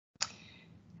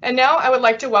And now I would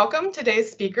like to welcome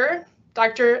today's speaker,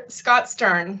 Dr. Scott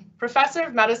Stern, Professor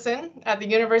of Medicine at the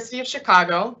University of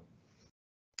Chicago,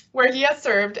 where he has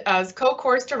served as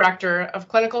co-course director of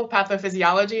clinical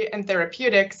pathophysiology and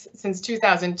therapeutics since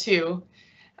 2002,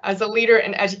 as a leader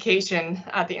in education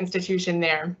at the institution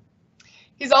there.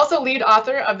 He's also lead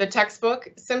author of the textbook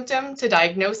Symptom to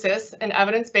Diagnosis, an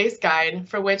evidence-based guide,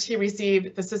 for which he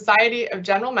received the Society of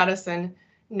General Medicine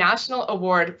National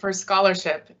Award for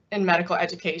Scholarship in Medical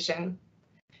Education.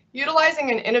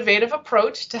 Utilizing an innovative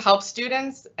approach to help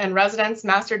students and residents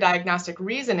master diagnostic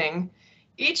reasoning,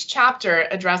 each chapter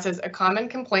addresses a common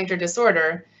complaint or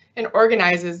disorder and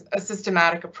organizes a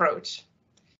systematic approach.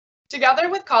 Together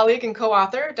with colleague and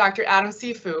co-author Dr. Adam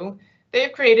Cifu, they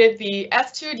have created the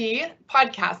S2D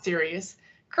podcast series.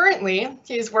 Currently,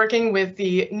 he is working with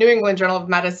the New England Journal of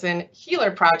Medicine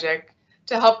Healer Project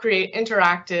to help create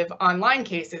interactive online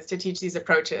cases to teach these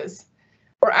approaches.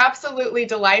 We're absolutely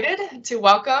delighted to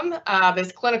welcome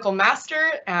this clinical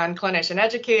master and clinician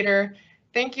educator.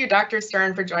 Thank you, Dr.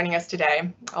 Stern, for joining us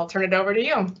today. I'll turn it over to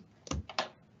you.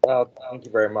 Well, thank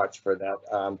you very much for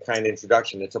that kind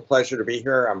introduction. It's a pleasure to be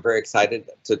here. I'm very excited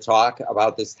to talk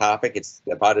about this topic. It's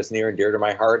about as near and dear to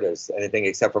my heart as anything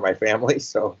except for my family,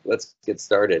 so let's get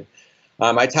started.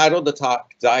 I titled the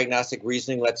talk, Diagnostic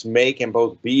Reasoning, Let's Make and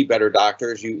Both Be Better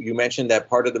Doctors. You mentioned that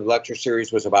part of the lecture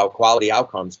series was about quality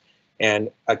outcomes, and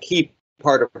a key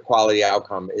part of quality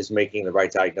outcome is making the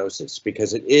right diagnosis,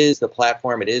 because it is the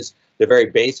platform, it is the very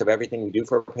base of everything we do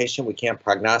for a patient. We can't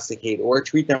prognosticate or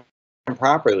treat them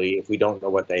properly if we don't know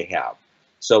what they have.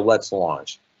 So let's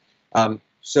launch.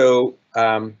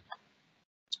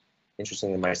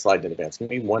 Interestingly, my slide didn't advance. Give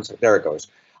me one second. There it goes.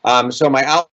 So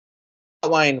my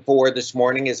outline for this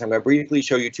morning is I'm going to briefly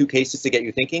show you two cases to get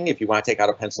you thinking. If you want to take out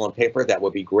a pencil and paper, that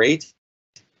would be great.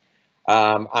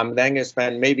 I'm then going to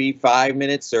spend maybe 5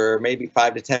 minutes or maybe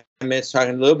 5 to 10 minutes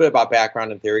talking a little bit about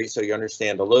background and theory so you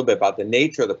understand a little bit about the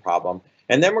nature of the problem.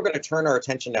 And then we're going to turn our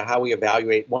attention to how we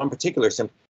evaluate one particular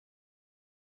symptom,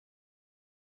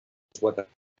 what the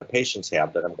patients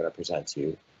have that I'm going to present to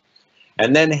you.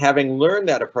 And then having learned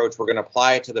that approach, we're going to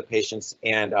apply it to the patients.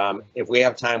 And if we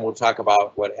have time, we'll talk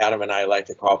about what Adam and I like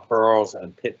to call pearls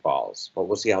and pitfalls, but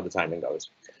we'll see how the timing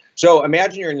goes. So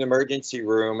imagine you're in the emergency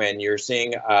room and you're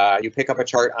seeing, you pick up a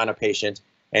chart on a patient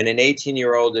and an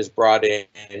 18-year-old is brought in,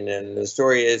 and the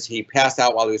story is he passed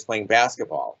out while he was playing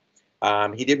basketball.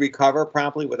 He did recover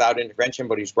promptly without intervention,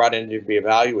 but he's brought in to be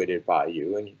evaluated by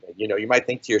you. And you might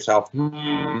think to yourself,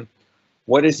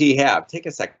 what does he have? Take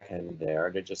a second there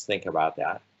to just think about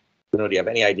that. Do you have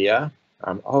any idea?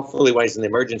 Hopefully when he's in the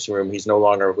emergency room, he's no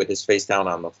longer with his face down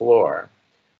on the floor.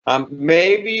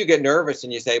 Maybe you get nervous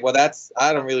and you say, well,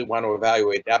 I don't really want to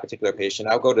evaluate that particular patient.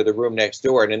 I'll go to the room next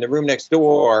door. And in the room next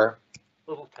door,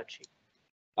 a little touchy,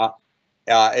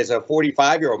 is a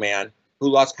 45-year-old man who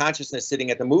lost consciousness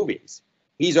sitting at the movies.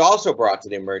 He's also brought to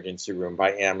the emergency room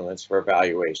by ambulance for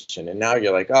evaluation. And now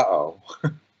you're like, uh-oh,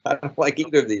 I don't like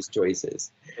either of these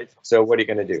choices. So what are you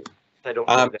going to do? I don't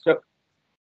know so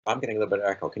I'm getting a little bit of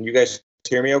echo. Can you guys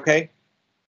hear me okay?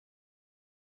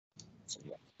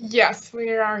 Yes,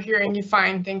 we are hearing you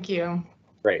fine. Thank you.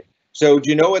 Great. So do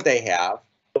you know what they have?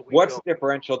 What's the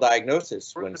differential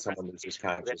diagnosis when someone loses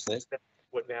consciousness?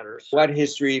 What matters? What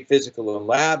history, physical, and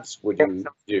labs would you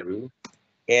do?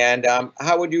 And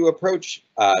how would you approach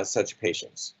such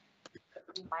patients?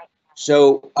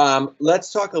 So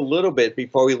let's talk a little bit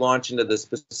before we launch into the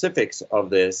specifics of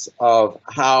this, of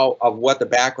what the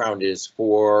background is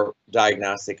for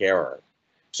diagnostic error.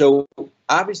 So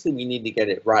obviously we need to get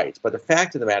it right, but the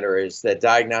fact of the matter is that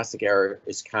diagnostic error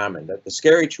is common. That the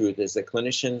scary truth is that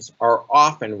clinicians are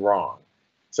often wrong.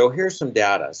 So here's some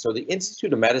data. So the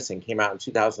Institute of Medicine came out in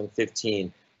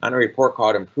 2015 on a report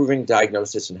called Improving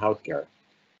Diagnosis in Healthcare.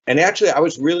 And actually, I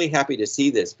was really happy to see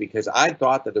this because I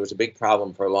thought that there was a big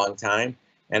problem for a long time.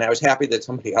 And I was happy that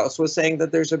somebody else was saying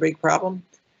that there's a big problem.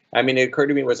 I mean, it occurred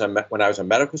to me when I was a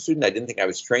medical student, I didn't think I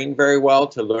was trained very well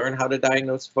to learn how to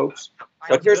diagnose folks.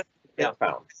 But here's what I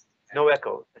found. No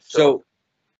echo. So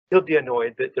he'll be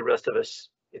annoyed, but the rest of us,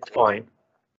 it's fine.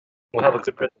 We'll have a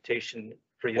good presentation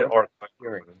for you to archive.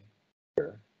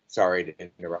 Sorry to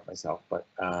interrupt myself, but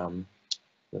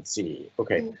let's see.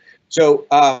 Okay, so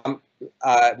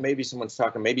maybe someone's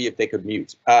talking, maybe if they could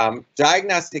mute.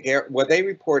 Diagnostic error, what they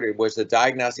reported was that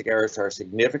diagnostic errors are a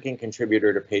significant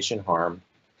contributor to patient harm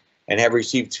and have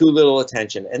received too little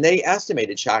attention. And they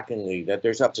estimated, shockingly, that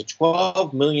there's up to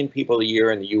 12 million people a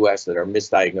year in the US that are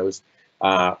misdiagnosed,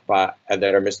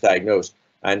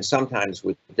 and sometimes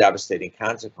with devastating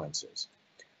consequences.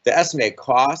 The estimated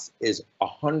cost is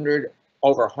over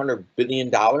 $100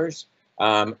 billion,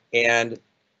 and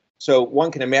So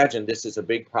one can imagine this is a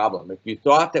big problem. If you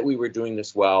thought that we were doing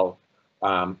this well,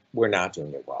 we're not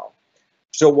doing it well.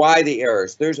 So why the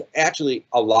errors? There's actually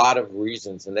a lot of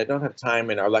reasons, and I don't have time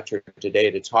in our lecture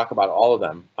today to talk about all of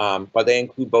them, but they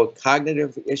include both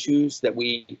cognitive issues that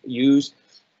we use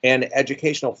and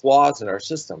educational flaws in our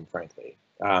system, frankly.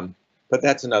 But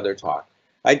that's another talk.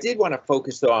 I did want to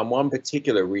focus, though, on one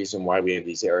particular reason why we have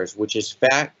these errors, which is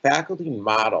faculty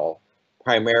model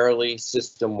primarily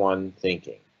System 1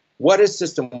 thinking. What is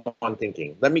System 1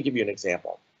 thinking? Let me give you an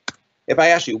example. If I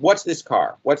ask you, what's this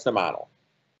car? What's the model?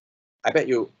 I bet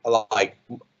you, like,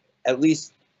 at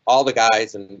least all the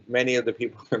guys and many of the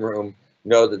people in the room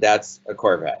know that that's a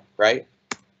Corvette, right?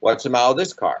 What's the model of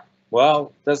this car?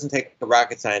 Well, it doesn't take a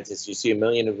rocket scientist. You see a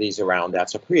million of these around.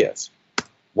 That's a Prius.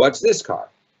 What's this car?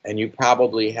 And you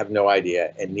probably have no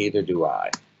idea, and neither do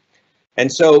I. And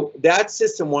so that's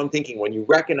System 1 thinking. When you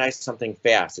recognize something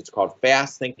fast, it's called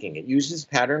fast thinking. It uses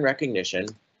pattern recognition.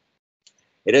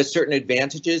 It has certain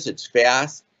advantages. It's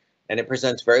fast. And it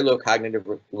presents very low cognitive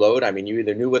load. I mean, you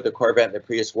either knew what the Corvette and the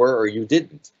Prius were or you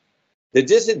didn't. The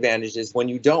disadvantage is when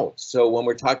you don't. So when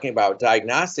we're talking about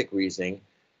diagnostic reasoning,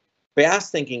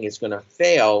 fast thinking is going to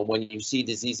fail when you see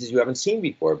diseases you haven't seen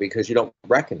before because you don't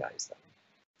recognize them.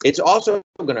 It's also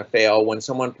going to fail when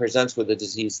someone presents with a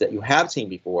disease that you have seen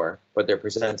before, but they're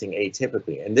presenting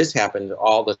atypically. And this happens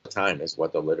all the time is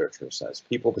what the literature says.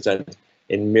 People present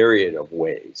in myriad of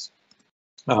ways.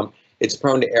 It's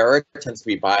prone to error. It tends to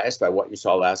be biased by what you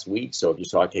saw last week. So if you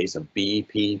saw a case of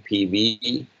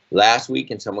BPPV last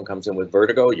week and someone comes in with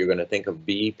vertigo, you're going to think of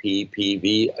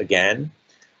BPPV again.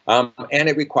 And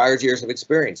it requires years of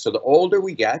experience. So the older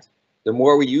we get, the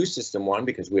more we use System 1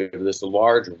 because we have this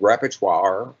large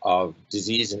repertoire of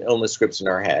disease and illness scripts in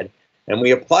our head, and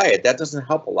we apply it. That doesn't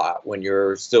help a lot when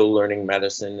you're still learning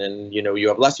medicine and you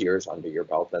have less years under your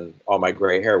belt than all my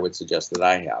gray hair would suggest that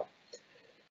I have.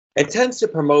 It tends to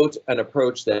promote an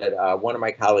approach that one of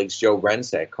my colleagues, Joe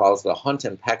Rensack, calls the hunt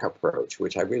and peck approach,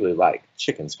 which I really like,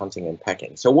 chickens hunting and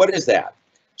pecking. So what is that?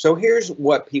 So here's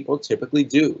what people typically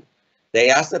do.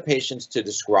 They ask the patients to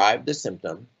describe the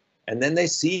symptom, and then they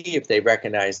see if they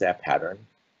recognize that pattern.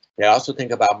 They also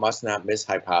think about must not miss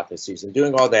hypotheses. And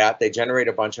doing all that, they generate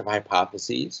a bunch of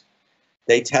hypotheses.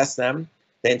 They test them,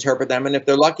 they interpret them, and if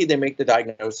they're lucky, they make the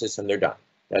diagnosis and they're done.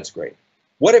 That's great.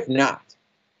 What if not?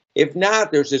 If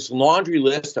not, there's this laundry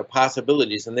list of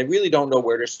possibilities and they really don't know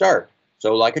where to start.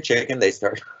 So like a chicken, they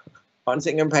start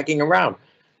hunting and pecking around.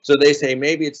 So they say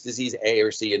maybe it's disease A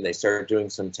or C and they start doing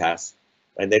some tests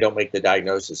and they don't make the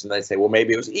diagnosis. And they say, well,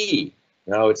 maybe it was E.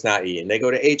 No, it's not E. And they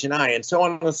go to H and I and so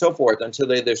on and so forth until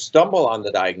they either stumble on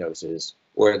the diagnosis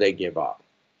or they give up.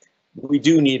 We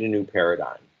do need a new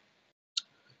paradigm.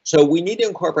 So we need to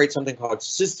incorporate something called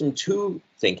System 2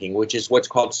 thinking, which is what's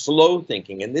called slow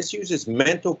thinking. And this uses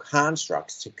mental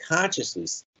constructs to consciously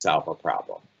solve a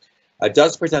problem. It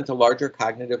does present a larger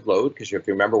cognitive load, because if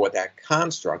you remember what that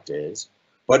construct is,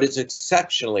 but it's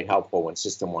exceptionally helpful when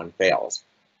System 1 fails.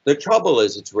 The trouble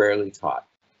is it's rarely taught.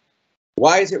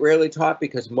 Why is it rarely taught?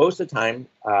 Because most of the time,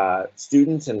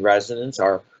 students and residents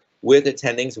are with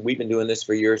attendings, and we've been doing this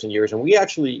for years and years, and we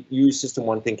actually use System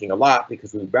 1 thinking a lot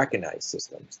because we recognize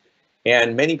systems.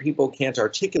 And many people can't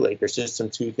articulate their System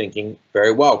 2 thinking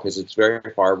very well because it's very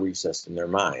far recessed in their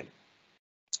mind.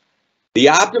 The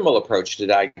optimal approach to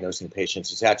diagnosing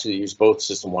patients is to actually use both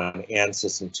System 1 and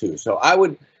System 2. So I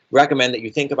would recommend that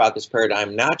you think about this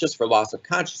paradigm not just for loss of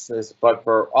consciousness, but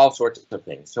for all sorts of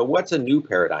things. So what's a new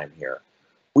paradigm here?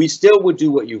 We still would do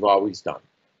what you've always done.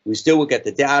 We still will get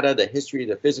the data, the history,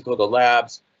 the physical, the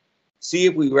labs, see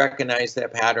if we recognize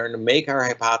that pattern, make our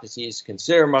hypotheses,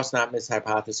 consider must not miss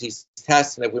hypotheses,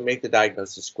 test, and if we make the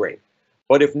diagnosis, great.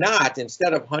 But if not,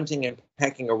 instead of hunting and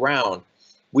pecking around,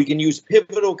 we can use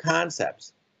pivotal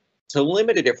concepts to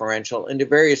limit a differential into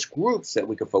various groups that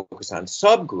we could focus on,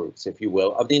 subgroups, if you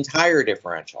will, of the entire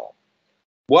differential.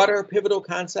 What are pivotal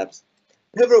concepts?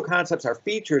 Pivotal concepts are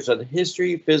features of the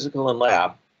history, physical, and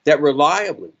lab that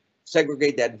reliably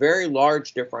segregate that very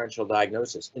large differential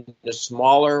diagnosis into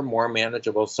smaller, more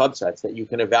manageable subsets that you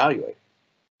can evaluate.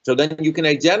 So then you can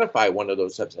identify one of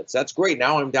those subsets. That's great.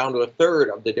 Now I'm down to a third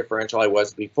of the differential I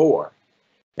was before.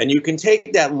 And you can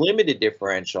take that limited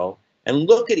differential and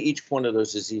look at each one of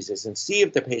those diseases and see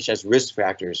if the patient has risk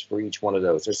factors for each one of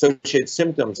those, associated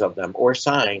symptoms of them or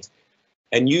signs,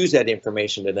 and use that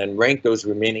information to then rank those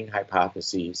remaining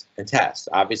hypotheses and test.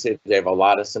 Obviously, if they have a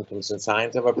lot of symptoms and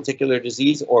signs of a particular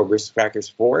disease or risk factors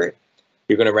for it,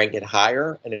 you're going to rank it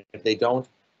higher, and if they don't,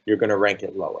 you're going to rank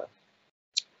it lower.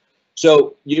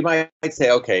 So you might say,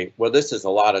 okay, well, this is a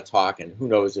lot of talk and who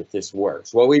knows if this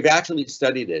works. Well, we've actually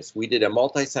studied this. We did a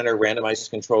multi-center randomized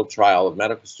controlled trial of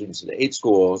medical students at 8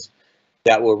 schools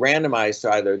that were randomized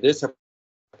to either this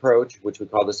approach, which we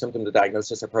call the symptom to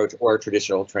diagnosis approach, or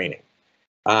traditional training.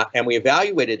 And we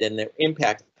evaluated in their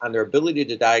impact on their ability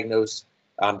to diagnose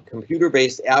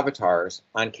computer-based avatars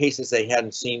on cases they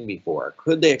hadn't seen before.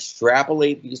 Could they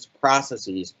extrapolate these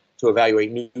processes to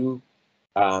evaluate new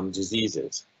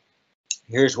diseases?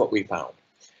 Here's what we found.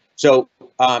 So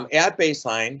at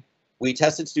baseline, we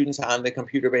tested students on the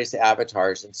computer-based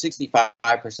avatars, and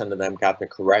 65% of them got the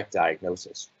correct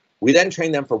diagnosis. We then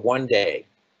trained them for 1 day.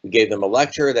 We gave them a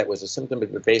lecture that was a symptom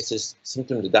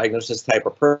to diagnosis type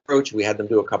approach. We had them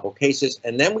do a couple cases,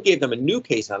 and then we gave them a new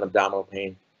case on abdominal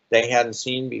pain they hadn't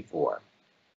seen before.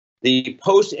 The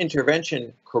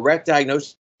post-intervention correct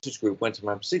diagnosis group went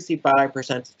from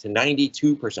 65% to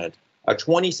 92%, a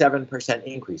 27%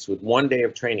 increase with 1 day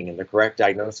of training in the correct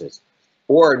diagnosis,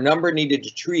 or number needed to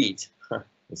treat,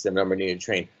 it's the number needed to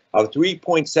train, of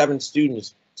 3.7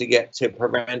 students to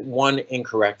prevent 1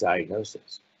 incorrect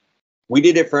diagnosis. We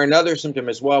did it for another symptom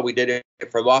as well. We did it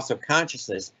for loss of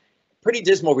consciousness. Pretty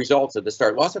dismal results at the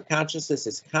start. Loss of consciousness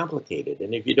is complicated,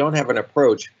 and if you don't have an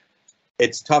approach,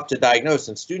 it's tough to diagnose,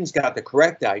 and students got the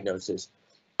correct diagnosis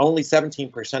only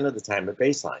 17% of the time at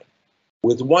baseline.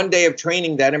 With 1 day of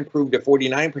training, that improved to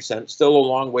 49%, still a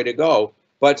long way to go,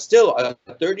 but still a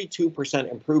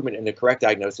 32% improvement in the correct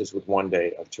diagnosis with 1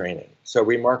 day of training. So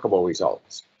remarkable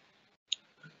results.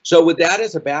 So with that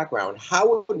as a background,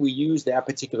 how would we use that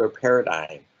particular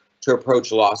paradigm to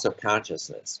approach loss of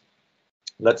consciousness?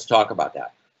 Let's talk about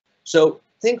that. So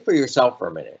think for yourself for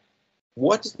a minute.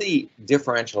 What's the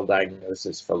differential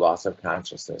diagnosis for loss of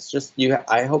consciousness?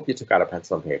 I hope you took out a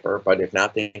pencil and paper, but if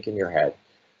not, think in your head.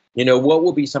 You know, what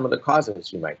will be some of the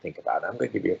causes you might think about? I'm going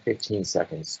to give you 15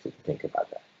 seconds to think about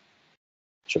that.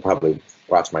 Should probably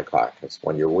watch my clock, because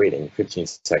when you're waiting, 15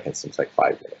 seconds seems like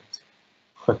 5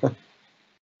 minutes.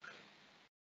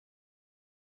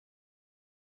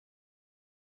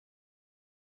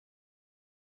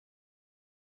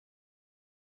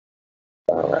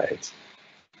 All right.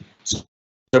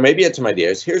 So maybe it's some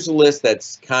ideas. Here's a list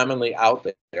that's commonly out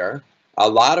there. A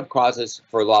lot of causes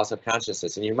for loss of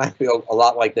consciousness, and you might feel a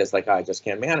lot like this, like, I just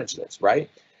can't manage this, right?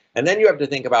 And then you have to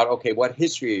think about, okay, what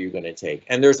history are you going to take?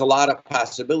 And there's a lot of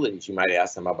possibilities. You might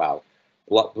ask them about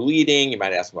bleeding, you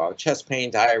might ask them about chest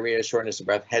pain, diarrhea, shortness of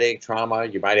breath, headache, trauma.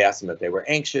 You might ask them if they were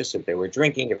anxious, if they were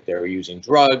drinking, if they were using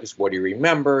drugs, what do you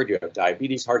remember? Do you have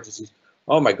diabetes, heart disease?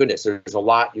 Oh my goodness, there's a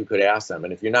lot you could ask them.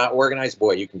 And if you're not organized,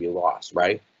 boy, you can be lost,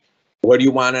 right? What do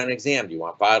you want on an exam? Do you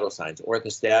want vital signs,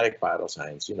 orthostatic vital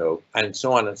signs, you know, and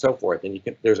so on and so forth? And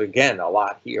there's, again, a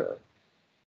lot here.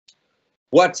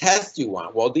 What tests do you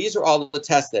want? Well, these are all the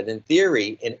tests that, in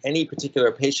theory, in any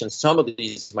particular patient, some of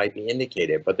these might be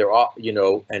indicated, but they're all, you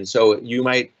know, and so you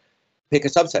might pick a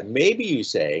subset. Maybe you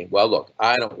say, well, look,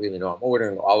 I don't really know. I'm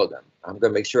ordering all of them. I'm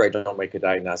going to make sure I don't make a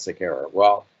diagnostic error.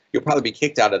 Well, you'll probably be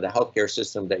kicked out of the healthcare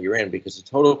system that you're in, because the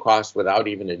total cost without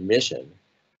even admission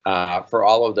for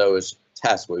all of those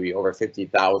tests would be over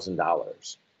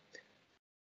 $50,000.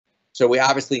 So we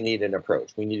obviously need an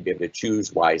approach. We need to be able to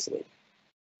choose wisely.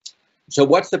 So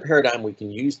what's the paradigm we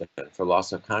can use then for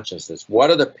loss of consciousness?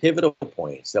 What are the pivotal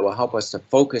points that will help us to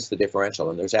focus the differential?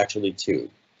 And there's actually 2.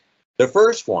 The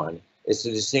first one is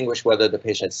to distinguish whether the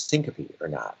patient's syncope or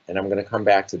not. And I'm going to come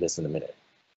back to this in a minute.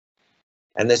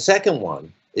 And the second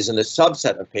one is in the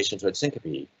subset of patients with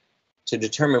syncope to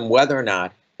determine whether or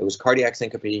not it was cardiac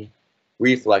syncope,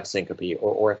 reflex syncope,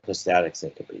 or orthostatic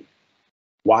syncope.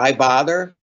 Why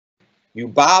bother? You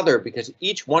bother because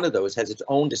each one of those has its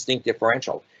own distinct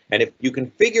differential. And if you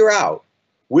can figure out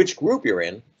which group you're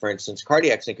in, for instance,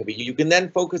 cardiac syncope, you can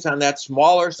then focus on that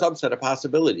smaller subset of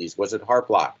possibilities. Was it heart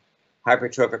block,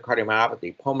 hypertrophic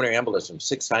cardiomyopathy, pulmonary embolism,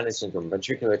 sick sinus syndrome,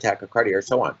 ventricular tachycardia, or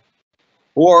so on?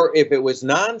 Or if it was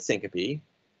non-syncope,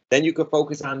 then you could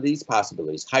focus on these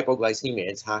possibilities: hypoglycemia,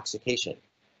 intoxication,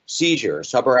 seizure,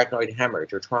 subarachnoid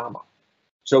hemorrhage, or trauma.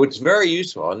 So it's very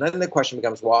useful. And then the question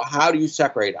becomes, well, how do you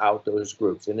separate out those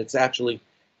groups? And it's actually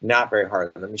not very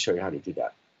hard. Let me show you how to do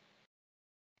that.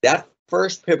 That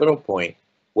first pivotal point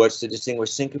was to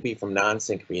distinguish syncope from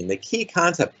non-syncope. And the key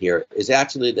concept here is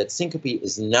actually that syncope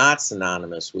is not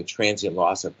synonymous with transient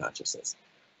loss of consciousness.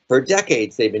 For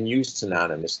decades, they've been used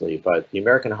synonymously, but the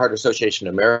American Heart Association,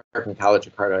 American College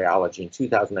of Cardiology in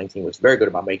 2019 was very good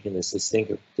about making this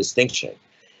distinction.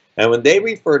 And when they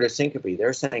refer to syncope,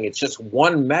 they're saying it's just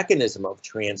one mechanism of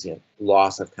transient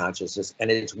loss of consciousness.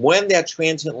 And it's when that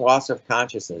transient loss of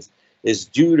consciousness is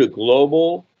due to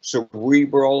global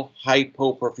cerebral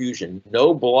hypoperfusion,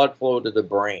 no blood flow to the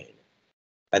brain.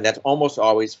 and that's almost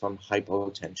always from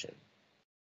hypotension.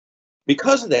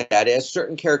 Because of that, it has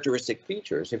certain characteristic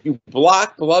features. If you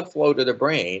block blood flow to the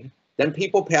brain, then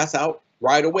people pass out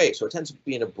right away. So it tends to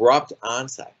be an abrupt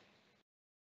onset.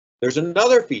 There's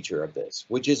another feature of this,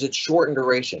 which is its short in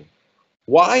duration.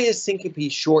 Why is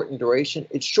syncope short in duration?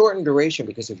 It's short in duration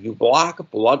because if you block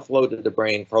blood flow to the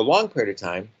brain for a long period of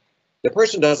time, the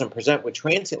person doesn't present with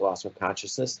transient loss of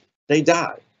consciousness, they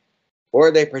die,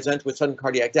 or they present with sudden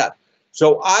cardiac death.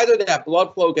 So either that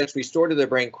blood flow gets restored to the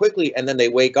brain quickly and then they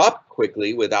wake up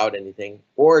quickly without anything,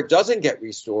 or it doesn't get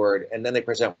restored and then they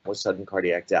present with sudden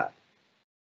cardiac death.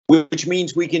 Which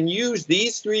means we can use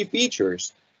these three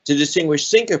features to distinguish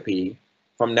syncope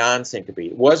from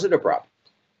non-syncope. Was it abrupt?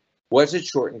 Was it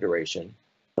short in duration?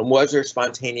 And was there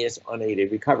spontaneous unaided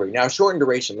recovery? Now, short in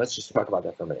duration, let's just talk about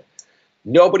that for a minute.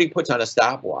 Nobody puts on a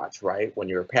stopwatch, right, when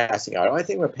you're passing out. Oh, I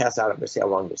think I'm going to pass out. I'm going to see how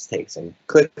long this takes. And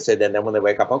clicks it, and then when they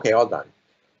wake up, okay, all done.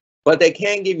 But they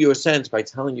can give you a sense by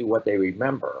telling you what they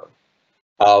remember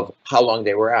of how long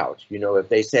they were out. You know, if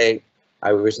they say,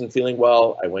 I wasn't feeling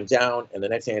well, I went down, and the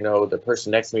next thing I know, the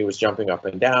person next to me was jumping up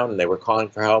and down, and they were calling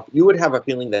for help, you would have a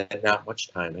feeling that not much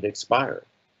time had expired.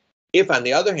 If, on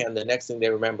the other hand, the next thing they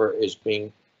remember is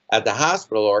being at the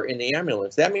hospital or in the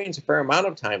ambulance, that means a fair amount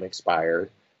of time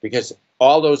expired because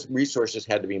all those resources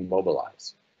had to be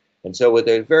mobilized. And so with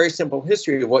a very simple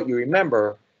history of what you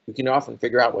remember, you can often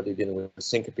figure out whether you're dealing with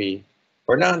syncope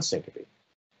or non-syncope.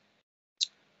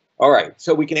 All right,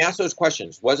 so we can ask those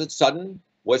questions. Was it sudden?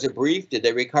 Was it brief? Did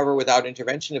they recover without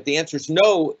intervention? If the answer is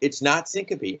no, it's not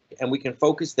syncope, and we can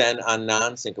focus then on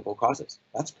non-syncopal causes.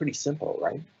 That's pretty simple,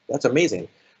 right? That's amazing.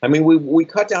 I mean, we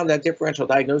cut down that differential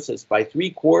diagnosis by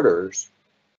 3/4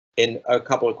 in a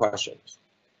couple of questions.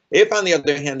 If, on the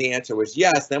other hand, the answer was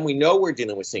yes, then we know we're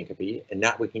dealing with syncope, and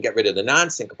now we can get rid of the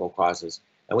non-syncopal causes,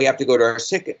 and we have to go to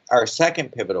our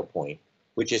second pivotal point,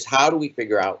 which is how do we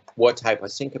figure out what type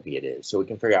of syncope it is, so we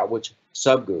can figure out which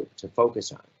subgroup to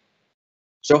focus on.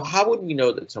 So how would we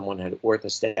know that someone had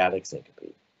orthostatic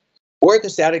syncope?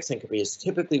 Orthostatic syncope is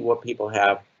typically what people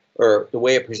have, or the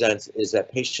way it presents is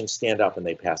that patients stand up and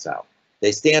they pass out.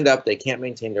 They stand up, they can't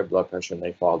maintain their blood pressure, and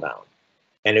they fall down.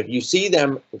 And if you see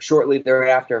them shortly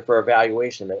thereafter for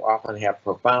evaluation, they often have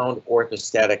profound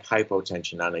orthostatic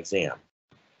hypotension on exam.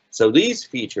 So these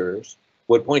features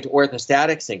would point to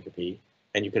orthostatic syncope,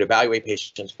 and you could evaluate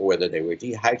patients for whether they were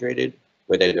dehydrated,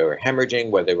 whether they were hemorrhaging,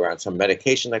 whether they were on some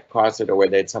medication that caused it, or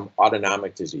whether they had some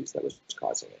autonomic disease that was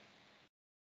causing it.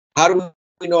 How do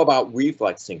we know about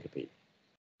reflex syncope?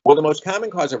 Well, the most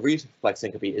common cause of reflex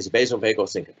syncope is vasovagal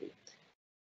syncope.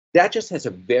 That just has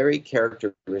a very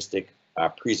characteristic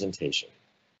presentation.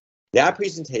 That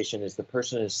presentation is the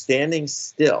person is standing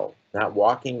still, not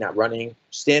walking, not running,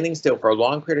 standing still for a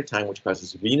long period of time, which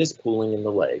causes venous pooling in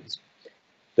the legs.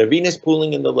 The venous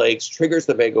pooling in the legs triggers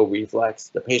the vagal reflex.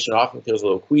 The patient often feels a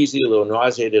little queasy, a little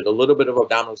nauseated, a little bit of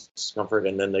abdominal discomfort,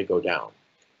 and then they go down.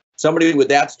 Somebody with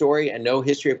that story and no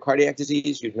history of cardiac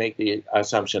disease, you'd make the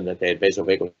assumption that they had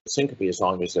vasovagal syncope as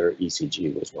long as their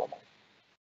ECG was normal.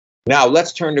 Now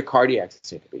let's turn to cardiac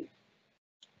syncope.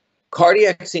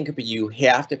 Cardiac syncope you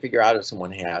have to figure out if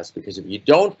someone has, because if you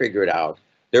don't figure it out,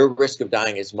 their risk of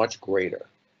dying is much greater.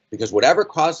 Because whatever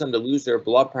caused them to lose their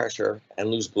blood pressure and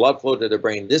lose blood flow to their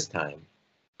brain this time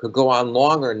could go on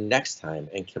longer next time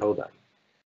and kill them.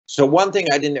 So one thing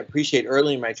I didn't appreciate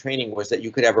early in my training was that you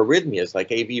could have arrhythmias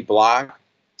like AV block,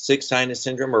 sick sinus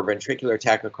syndrome, or ventricular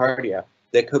tachycardia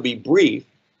that could be brief,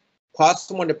 cause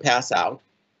someone to pass out,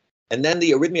 and then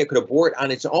the arrhythmia could abort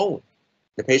on its own.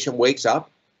 The patient wakes up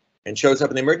and shows up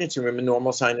in the emergency room in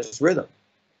normal sinus rhythm.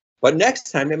 But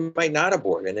next time it might not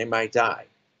abort and they might die.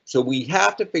 So we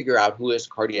have to figure out who has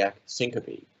cardiac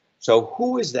syncope. So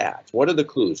who is that? What are the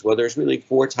clues? Well, there's really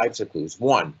 4 types of clues.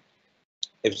 1,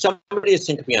 if somebody has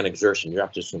syncope on exertion, you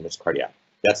have to assume it's cardiac.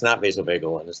 That's not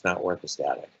vasovagal and it's not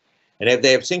orthostatic. And if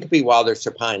they have syncope while they're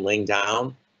supine, laying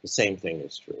down, the same thing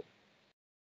is true.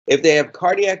 If they have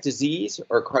cardiac disease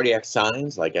or cardiac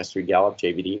signs like S3 Gallop,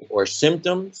 JVD, or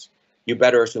symptoms, you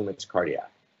better assume it's cardiac.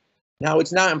 Now,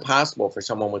 it's not impossible for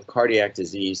someone with cardiac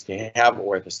disease to have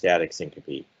orthostatic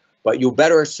syncope, but you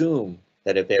better assume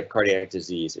that if they have cardiac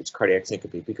disease, it's cardiac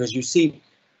syncope, because you see,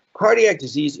 cardiac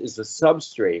disease is the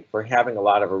substrate for having a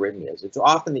lot of arrhythmias. It's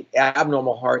often the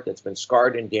abnormal heart that's been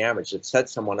scarred and damaged that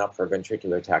sets someone up for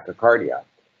ventricular tachycardia.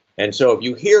 And so if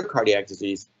you hear cardiac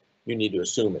disease, you need to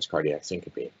assume it's cardiac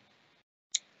syncope.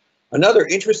 Another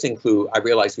interesting clue I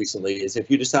realized recently is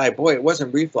if you decide, boy, it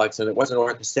wasn't reflex and it wasn't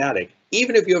orthostatic,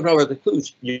 even if you have no other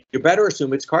clues, you better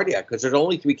assume it's cardiac, because there's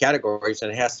only 3 categories and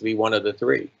it has to be one of the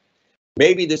 3.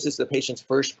 Maybe this is the patient's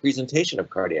first presentation of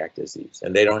cardiac disease,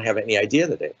 and they don't have any idea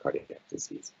that they have cardiac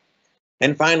disease.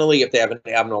 And finally, if they have an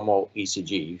abnormal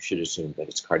ECG, you should assume that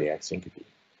it's cardiac syncope.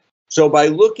 So by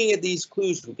looking at these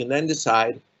clues, we can then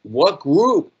decide what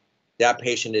group that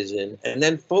patient is in, and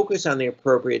then focus on the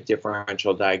appropriate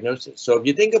differential diagnosis. So if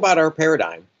you think about our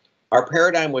paradigm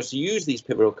was to use these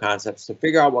pivotal concepts to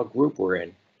figure out what group we're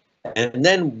in. And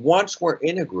then once we're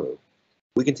in a group,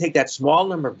 we can take that small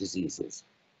number of diseases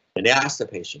and ask the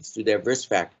patients, do they have risk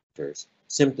factors,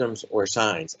 symptoms, or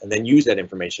signs, and then use that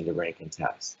information to rank and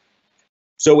test.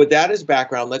 So with that as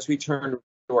background, let's return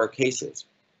to our cases.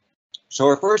 So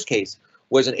our first case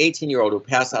was an 18-year-old who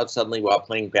passed out suddenly while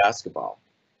playing basketball.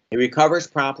 He recovers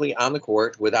promptly on the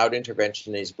court without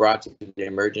intervention and is brought to the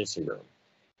emergency room.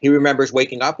 He remembers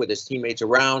waking up with his teammates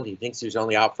around. He thinks he was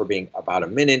only out for being about a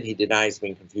minute. He denies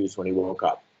being confused when he woke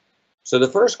up. So the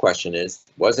first question is,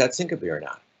 was that syncope or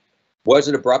not? Was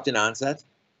it abrupt in onset?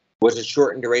 Was it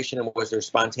short in duration, and was there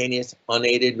spontaneous,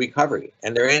 unaided recovery?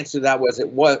 And their answer to that was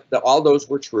all those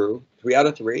were true, 3 out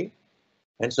of 3,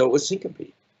 and so it was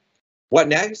syncope. What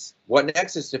next? What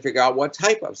next is to figure out what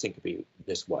type of syncope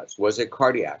this was. Was it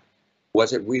cardiac?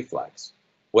 Was it reflex?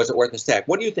 Was it orthostatic?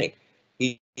 What do you think?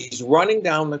 He's running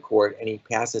down the court and he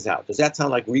passes out. Does that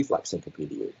sound like reflex syncope to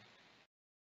you?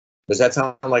 Does that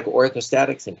sound like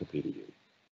orthostatic syncope to you?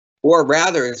 Or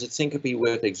rather, is it syncope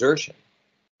with exertion?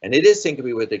 And it is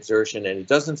syncope with exertion, and it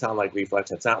doesn't sound like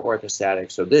reflex. It's not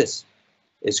orthostatic. So this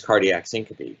is cardiac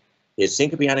syncope. It's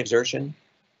syncope on exertion,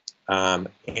 and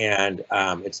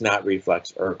it's not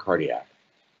reflex or cardiac.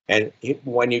 And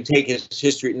when you take his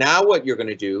history, now what you're going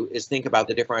to do is think about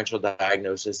the differential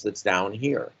diagnosis that's down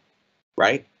here,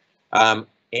 right?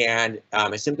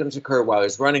 His symptoms occurred while he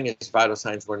was running. His vital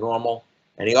signs were normal,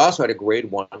 and he also had a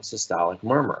grade 1 systolic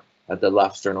murmur at the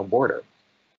left sternal border.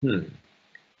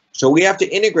 So we have to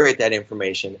integrate that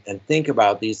information and think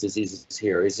about these diseases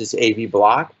here. Is this AV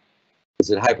block?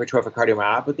 Is it hypertrophic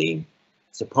cardiomyopathy?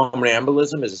 Is it pulmonary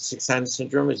embolism? Is it Six-Sigma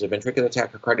syndrome? Is it ventricular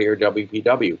tachycardia or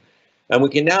WPW? And we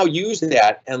can now use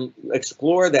that and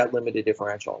explore that limited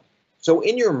differential. So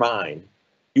in your mind,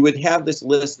 you would have this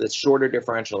list that's shorter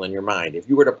differential in your mind. If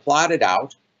you were to plot it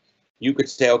out, you could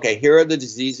say, okay, here are the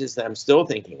diseases that I'm still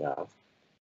thinking of.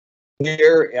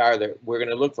 Here are we're going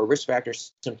to look for risk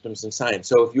factors, symptoms, and signs.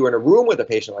 So if you were in a room with a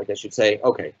patient like this, you'd say,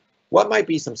 okay, what might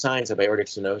be some signs of aortic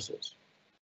stenosis?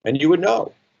 And you would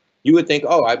know. You would think,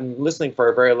 oh, I'm listening for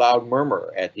a very loud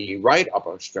murmur at the right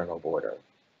upper sternal border.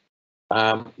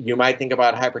 You might think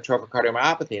about hypertrophic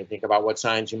cardiomyopathy and think about what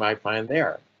signs you might find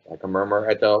there, like a murmur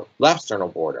at the left sternal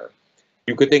border.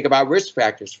 You could think about risk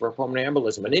factors for pulmonary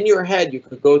embolism. And in your head, you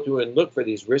could go through and look for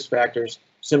these risk factors,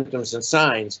 symptoms, and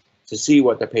signs to see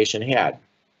what the patient had.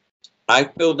 I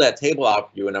filled that table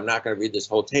out for you, and I'm not going to read this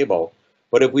whole table,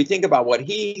 but if we think about what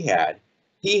he had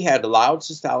loud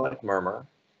systolic murmur,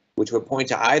 which would point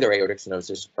to either aortic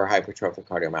stenosis or hypertrophic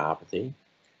cardiomyopathy.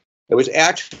 It was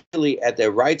actually at the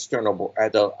right sternal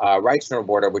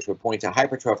border, which would point to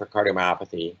hypertrophic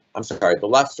cardiomyopathy. I'm sorry, the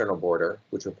left sternal border,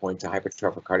 which would point to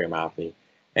hypertrophic cardiomyopathy,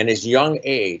 and his young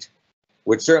age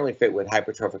would certainly fit with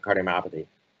hypertrophic cardiomyopathy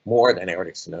more than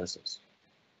aortic stenosis.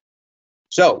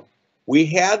 So we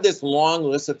had this long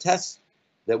list of tests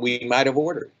that we might have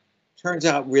ordered. Turns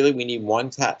out really we need one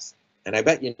test, and I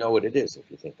bet you know what it is if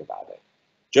you think about it.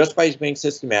 Just by being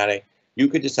systematic, you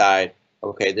could decide,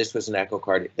 okay, this was an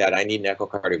that I need an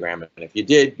echocardiogram, and if you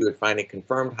did, you would find a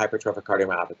confirmed hypertrophic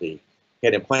cardiomyopathy. He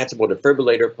had implantable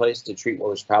defibrillator placed to treat what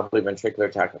was probably ventricular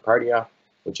tachycardia,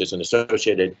 which is an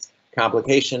associated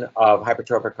complication of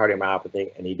hypertrophic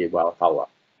cardiomyopathy, and he did well at follow-up.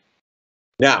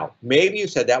 Now, maybe you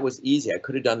said that was easy. I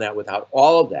could have done that without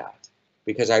all of that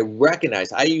because I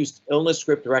recognized, I used illness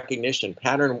script recognition,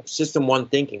 pattern system 1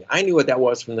 thinking. I knew what that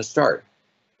was from the start.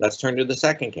 Let's turn to the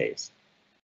second case.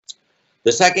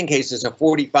 The second case is a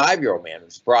 45-year-old man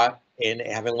who's brought in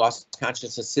having lost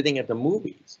consciousness sitting at the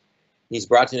movies. He's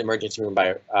brought to the emergency room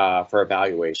for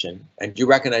evaluation. And do you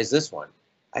recognize this one?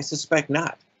 I suspect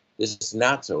not. This is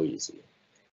not so easy.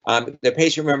 The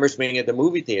patient remembers being at the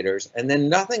movie theaters and then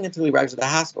nothing until he arrives at the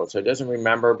hospital. So he doesn't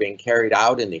remember being carried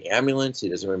out in the ambulance. He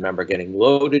doesn't remember getting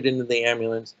loaded into the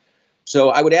ambulance. So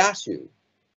I would ask you,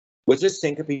 was this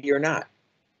syncope or not?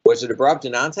 Was it abrupt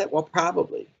in onset? Well,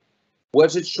 probably.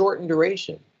 Was it short in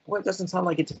duration? Well, it doesn't sound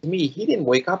like it to me. He didn't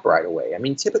wake up right away. I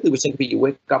mean, typically with syncope, you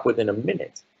wake up within a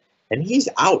minute. And he's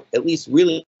out, at least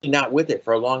really not with it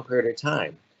for a long period of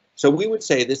time. So we would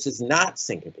say this is not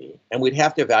syncope, and we'd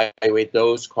have to evaluate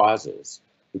those causes.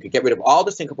 We could get rid of all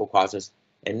the syncopal causes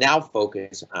and now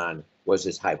focus on, was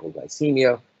this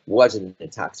hypoglycemia? Was it an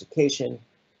intoxication?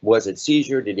 Was it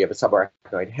seizure? Did you have a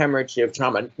subarachnoid hemorrhage? Did you have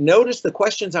trauma? Notice the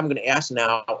questions I'm going to ask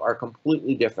now are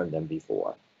completely different than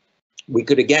before. We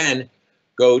could, again,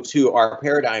 go to our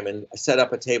paradigm and set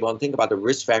up a table and think about the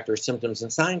risk factors, symptoms,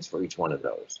 and signs for each one of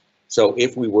those. So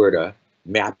if we were to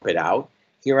map it out,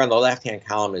 here on the left-hand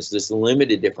column is this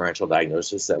limited differential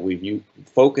diagnosis that we've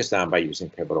focused on by using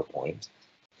pivotal points.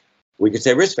 We could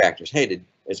say risk factors. Hey,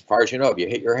 as far as you know, if you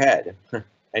hit your head,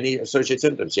 any associated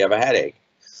symptoms, you have a headache.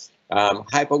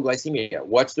 Hypoglycemia.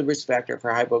 What's the risk factor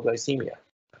for hypoglycemia?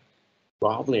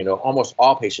 Well, hopefully, you know, almost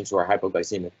all patients who are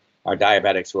hypoglycemic are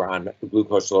diabetics who are on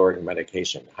glucose-lowering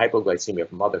medication. Hypoglycemia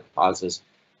from other causes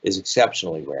is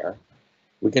exceptionally rare.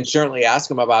 We can certainly ask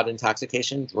them about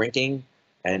intoxication, drinking,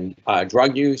 and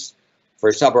drug use.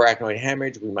 For subarachnoid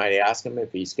hemorrhage, we might ask him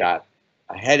if he's got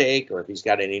a headache or if he's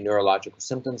got any neurological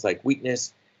symptoms like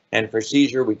weakness. And for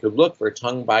seizure, we could look for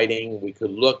tongue biting, we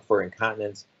could look for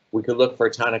incontinence, we could look for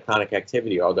tonic-clonic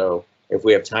activity, although if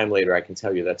we have time later, I can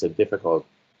tell you that's a difficult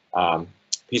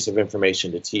piece of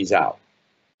information to tease out.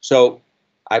 So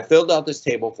I filled out this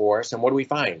table for us, and what do we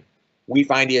find? We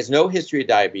find he has no history of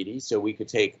diabetes, so we could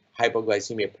take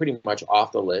hypoglycemia pretty much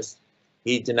off the list.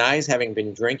 He denies having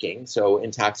been drinking, so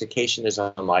intoxication is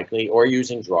unlikely, or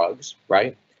using drugs,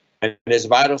 right? And his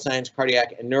vital signs,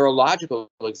 cardiac, and neurological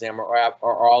exam are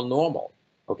all normal,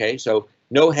 okay? So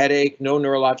no headache, no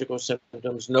neurological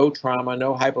symptoms, no trauma,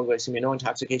 no hypoglycemia, no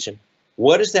intoxication.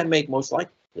 What does that make most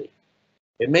likely?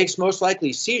 It makes most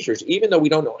likely seizures, even though we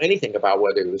don't know anything about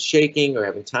whether it was shaking or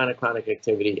having tonic-clonic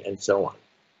activity and so on.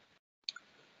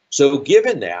 So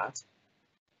given that,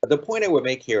 the point I would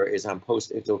make here is on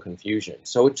post-ictal confusion.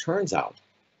 So it turns out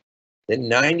that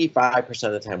 95%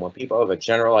 of the time when people have a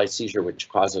generalized seizure which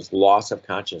causes loss of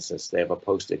consciousness, they have a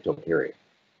post-ictal period.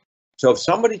 So if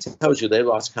somebody tells you they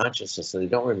lost consciousness and they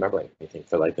don't remember anything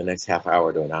for like the next half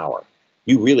hour to an hour,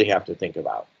 you really have to think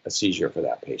about a seizure for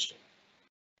that patient.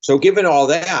 So given all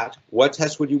that, what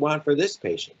test would you want for this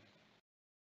patient?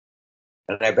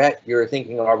 And I bet you're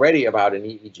thinking already about an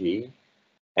EEG.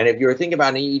 And if you're thinking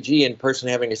about an EEG and person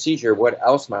having a seizure, what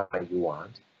else might you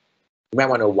want? You might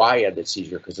want to know why he had the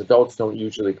seizure, because adults don't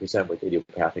usually present with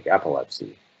idiopathic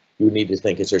epilepsy. You would need to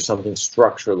think, is there something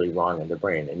structurally wrong in the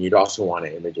brain? And you'd also want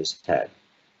to image his head.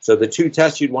 So the two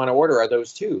tests you'd want to order are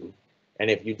those two. And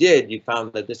if you did, you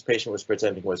found that this patient was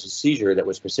presenting with a seizure that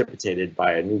was precipitated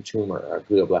by a new tumor, a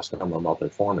glioblastoma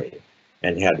multiforme,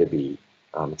 and had to be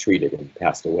treated and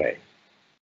passed away.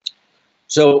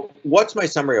 So what's my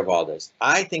summary of all this?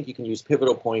 I think you can use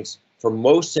pivotal points for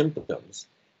most symptoms.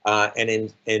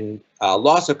 And in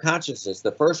loss of consciousness,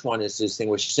 the first one is to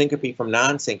distinguish syncope from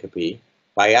non-syncope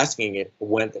by asking it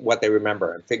what they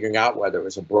remember and figuring out whether it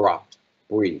was abrupt,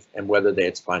 brief, and whether they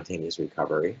had spontaneous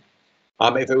recovery.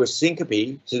 If it was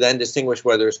syncope, to then distinguish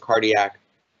whether it's cardiac,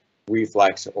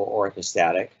 reflex, or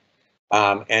orthostatic,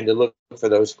 and to look for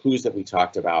those clues that we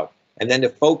talked about, and then to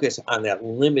focus on that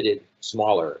limited,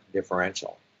 smaller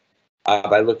differential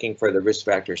by looking for the risk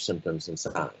factor symptoms and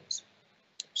signs.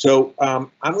 So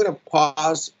I'm going to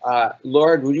pause.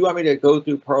 Laura, would you want me to go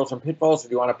through pearls and pitfalls, or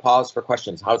do you want to pause for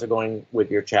questions? How's it going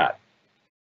with your chat?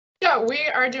 Yeah, we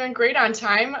are doing great on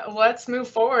time. Let's move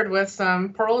forward with some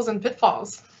pearls and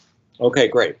pitfalls. Okay,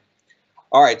 great.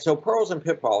 All right, so pearls and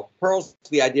pitfalls. Pearls,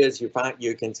 the idea is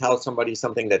you can tell somebody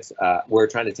something that's, we're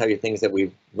trying to tell you things that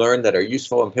we've learned that are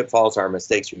useful, and pitfalls are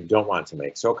mistakes you don't want to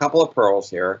make. So a couple of pearls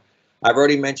here. I've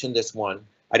already mentioned this one.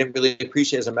 I didn't really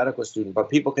appreciate as a medical student, but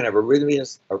people can have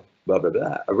arrhythmias, or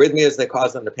arrhythmias that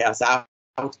cause them to pass out,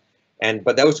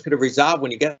 but those could have resolved when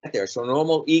you get there. So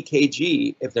normal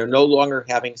EKG, if they're no longer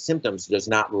having symptoms, does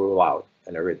not rule out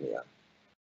an arrhythmia.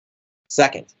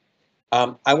 Second,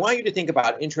 I want you to think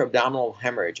about intra-abdominal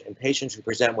hemorrhage in patients who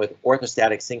present with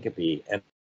orthostatic syncope and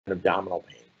abdominal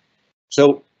pain.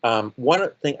 So one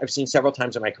thing I've seen several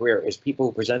times in my career is people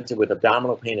who presented with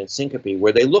abdominal pain and syncope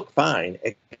where they look fine,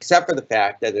 except for the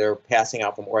fact that they're passing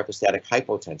out from orthostatic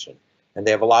hypotension, and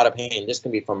they have a lot of pain. This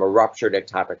can be from a ruptured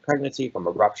ectopic pregnancy, from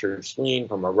a ruptured spleen,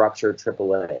 from a ruptured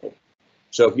AAA.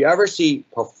 So if you ever see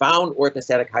profound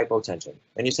orthostatic hypotension,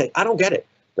 and you say, I don't get it,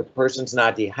 the person's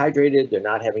not dehydrated, they're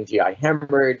not having GI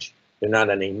hemorrhage, they're not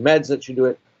on any meds that should do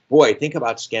it, boy, think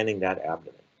about scanning that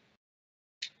abdomen.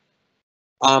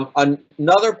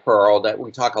 Another pearl that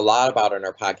we talk a lot about in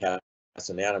our podcast,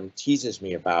 and Adam teases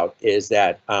me about, is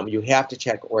that you have to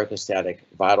check orthostatic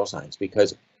vital signs,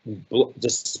 because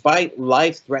despite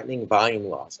life-threatening volume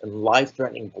loss and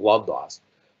life-threatening blood loss,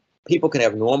 people can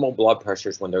have normal blood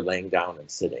pressures when they're laying down and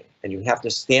sitting, and you have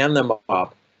to stand them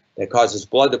up. That causes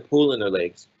blood to pool in their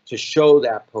legs to show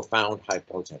that profound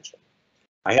hypotension.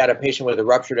 I had a patient with a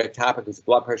ruptured ectopic whose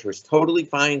blood pressure was totally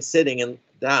fine sitting and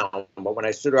down, but when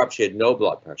I stood her up, she had no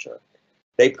blood pressure.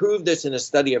 They proved this in a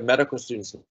study of medical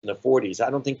students in the 40s. I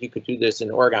don't think you could do this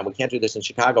in Oregon. We can't do this in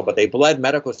Chicago, but they bled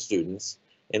medical students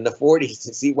in the 40s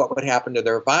to see what would happen to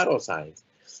their vital signs.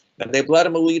 And they bled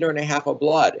them 1.5 liters of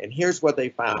blood. And here's what they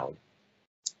found.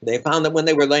 They found that when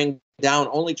they were laying down,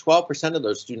 only 12% of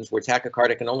those students were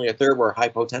tachycardic and only 1/3 were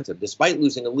hypotensive, despite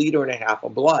losing 1.5 liters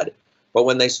of blood. But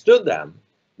when they stood them,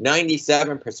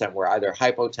 97% were either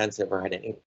hypotensive or had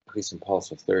an increase in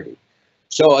pulse of 30.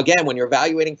 So again, when you're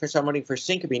evaluating for somebody for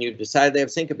syncope and you decide they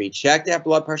have syncope, check that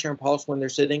blood pressure and pulse when they're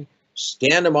sitting,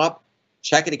 stand them up,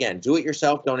 check it again. Do it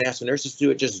yourself. Don't ask the nurses to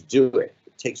do it. Just do it.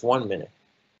 It takes 1 minute.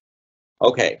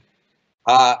 Okay.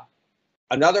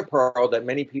 Another pearl that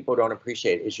many people don't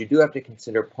appreciate is you do have to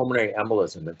consider pulmonary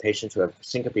embolism in patients who have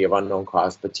syncope of unknown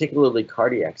cause, particularly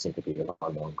cardiac syncope of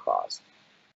unknown cause.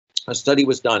 A study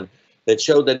was done that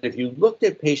showed that if you looked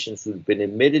at patients who'd been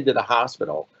admitted to the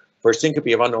hospital for syncope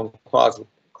of unknown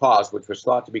cause, which was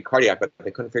thought to be cardiac, but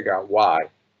they couldn't figure out why,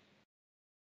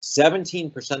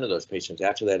 17% of those patients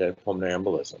actually had a pulmonary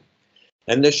embolism.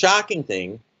 And the shocking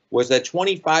thing was that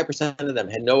 25% of them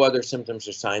had no other symptoms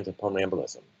or signs of pulmonary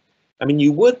embolism. I mean,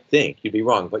 you would think, you'd be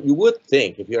wrong, but you would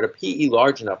think if you had a PE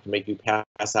large enough to make you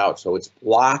pass out, so it's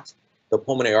blocked the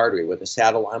pulmonary artery with a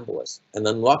saddle embolus, and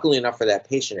then luckily enough for that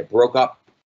patient, it broke up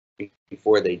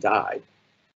before they died,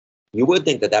 you would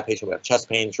think that that patient would have chest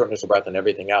pain, shortness of breath, and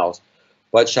everything else.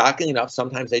 But shockingly enough,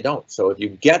 sometimes they don't. So if you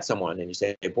get someone and you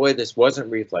say, hey, boy, this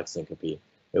wasn't reflex syncope,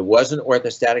 it wasn't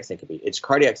orthostatic syncope, it's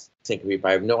cardiac syncope, but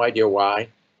I have no idea why,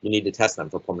 you need to test them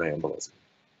for pulmonary embolism.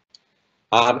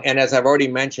 And as I've already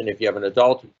mentioned, if you have an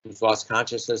adult who's lost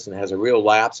consciousness and has a real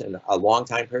lapse in a long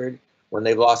time period, when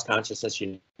they've lost consciousness,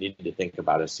 you need to think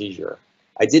about a seizure.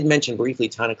 I did mention briefly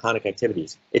tonic-clonic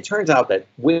activities. It turns out that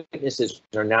witnesses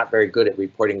are not very good at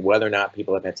reporting whether or not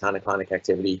people have had tonic-clonic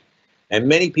activity. And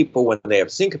many people, when they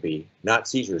have syncope, not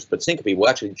seizures, but syncope, will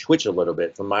actually twitch a little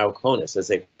bit from myoclonus as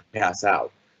they pass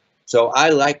out. So I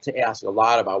like to ask a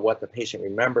lot about what the patient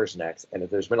remembers next, and if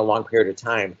there's been a long period of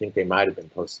time, I think they might have been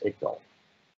post-ictal.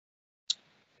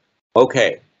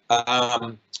 Okay,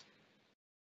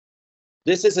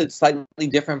 this is a slightly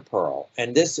different pearl,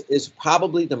 and this is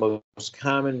probably the most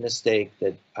common mistake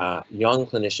that young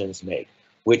clinicians make,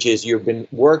 which is you've been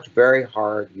worked very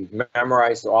hard, you've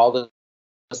memorized all the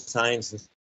signs, and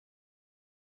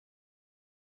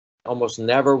almost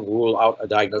never rule out a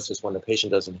diagnosis when the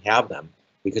patient doesn't have them,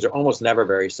 because they're almost never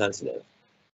very sensitive.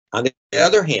 On the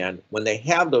other hand, when they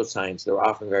have those signs, they're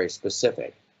often very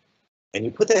specific. And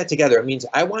you put that together, it means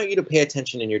I want you to pay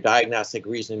attention in your diagnostic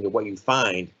reasoning to what you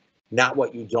find, not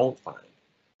what you don't find.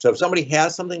 So if somebody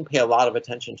has something, pay a lot of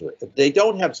attention to it. If they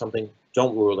don't have something,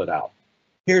 don't rule it out.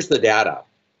 Here's the data.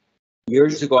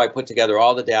 Years ago, I put together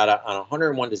all the data on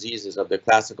 101 diseases of their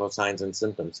classical signs and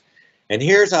symptoms. And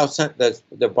here's how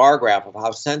the bar graph of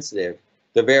how sensitive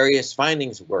the various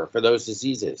findings were for those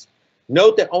diseases.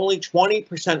 Note that only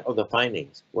 20% of the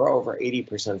findings were over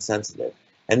 80% sensitive.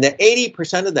 And that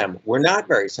 80% of them were not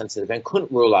very sensitive and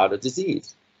couldn't rule out a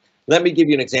disease. Let me give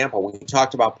you an example. We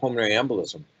talked about pulmonary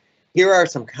embolism. Here are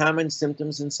some common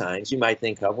symptoms and signs you might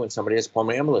think of when somebody has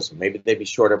pulmonary embolism. Maybe they'd be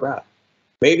short of breath.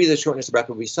 Maybe the shortness of breath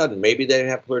would be sudden. Maybe they'd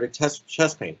have pleuritic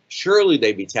chest pain. Surely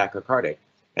they'd be tachycardic.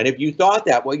 And if you thought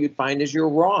that, what you'd find is you're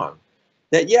wrong.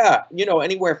 That, yeah, you know,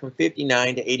 anywhere from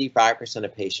 59 to 85%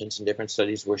 of patients in different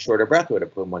studies were short of breath with a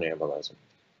pulmonary embolism.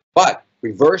 But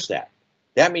reverse that.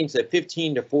 That means that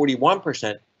 15 to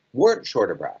 41% weren't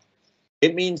short of breath.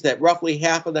 It means that roughly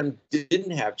half of them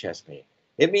didn't have chest pain.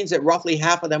 It means that roughly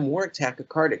half of them weren't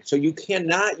tachycardic. So you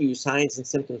cannot use signs and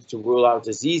symptoms to rule out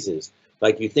diseases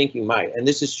like you think you might. And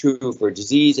this is true for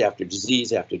disease after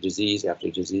disease after disease after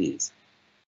disease.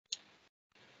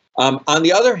 On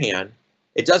the other hand,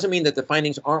 it doesn't mean that the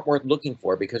findings aren't worth looking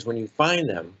for, because when you find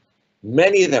them,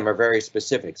 many of them are very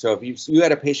specific. So if you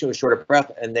had a patient with short of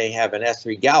breath and they have an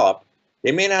S3 gallop,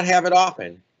 they may not have it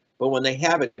often, but when they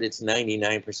have it, it's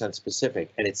 99%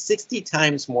 specific, and it's 60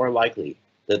 times more likely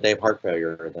that they have heart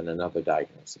failure than another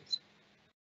diagnosis.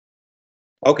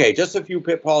 Okay, just a few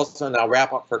pitfalls, and I'll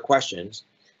wrap up for questions.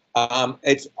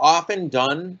 It's often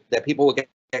done that people will get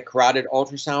carotid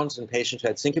ultrasounds in patients who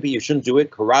had syncope. You shouldn't do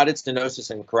it. Carotid stenosis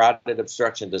and carotid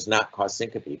obstruction does not cause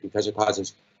syncope because it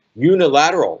causes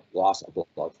unilateral loss of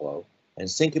blood flow, and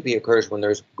syncope occurs when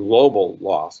there's global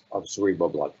loss of cerebral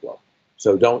blood flow.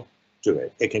 So don't do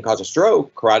it. It can cause a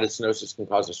stroke. Carotid stenosis can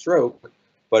cause a stroke,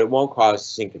 but it won't cause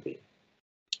syncope.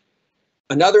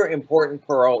 Another important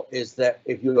pearl is that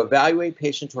if you evaluate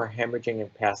patients who are hemorrhaging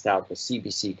and passed out, the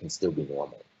CBC can still be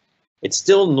normal. It's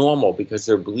still normal because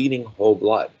they're bleeding whole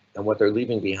blood, and what they're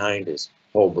leaving behind is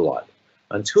whole blood.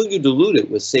 Until you dilute it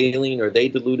with saline or they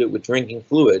dilute it with drinking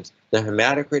fluids, the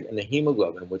hematocrit and the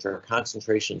hemoglobin, which are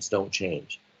concentrations, don't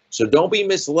change. So don't be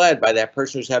misled by that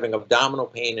person who's having abdominal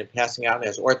pain and passing out and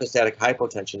has orthostatic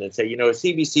hypotension and say, you know,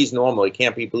 CBC is normal, he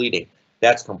can't be bleeding.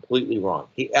 That's completely wrong.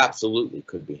 He absolutely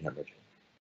could be hemorrhaging.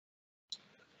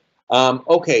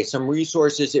 Okay, some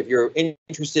resources. If you're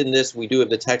interested in this, we do have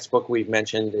the textbook we've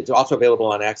mentioned. It's also available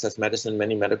on Access Medicine.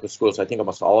 Many medical schools, I think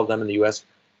almost all of them in the U.S.,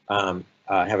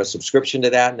 have a subscription to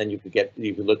that, and then you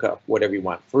could look up whatever you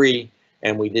want free.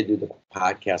 And we did do the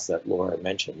podcasts that Laura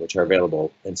mentioned, which are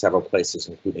available in several places,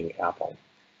 including Apple.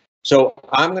 So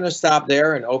I'm going to stop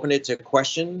there and open it to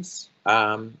questions,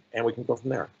 and we can go from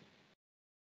there.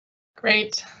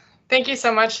 Great. Thank you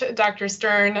so much, Dr.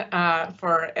 Stern,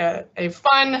 for a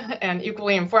fun and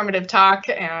equally informative talk.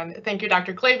 And thank you,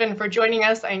 Dr. Clavin, for joining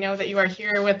us. I know that you are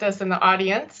here with us in the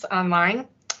audience online.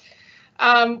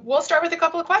 We'll start with a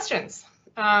couple of questions.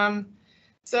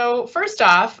 So first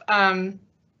off,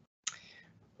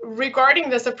 regarding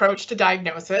this approach to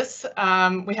diagnosis,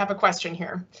 we have a question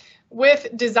here.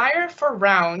 With desire for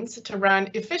rounds to run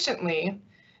efficiently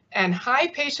and high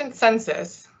patient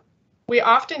census, we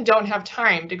often don't have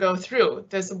time to go through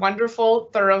this wonderful,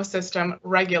 thorough system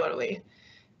regularly.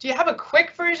 Do you have a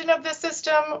quick version of this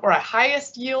system or a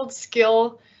highest yield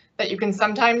skill that you can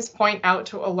sometimes point out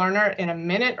to a learner in a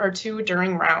minute or two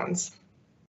during rounds?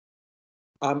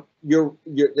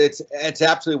 It's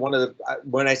absolutely one of the,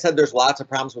 when I said there's lots of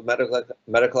problems with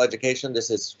medical education, this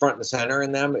is front and center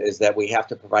in them, is that we have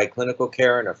to provide clinical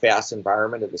care in a fast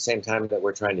environment at the same time that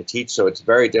we're trying to teach, so it's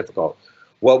very difficult.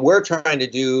 What we're trying to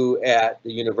do at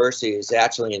the university is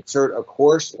actually insert a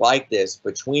course like this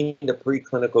between the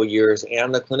preclinical years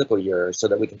and the clinical years so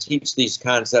that we can teach these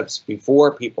concepts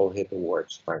before people hit the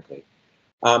wards, frankly.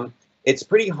 It's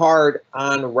pretty hard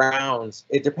on rounds.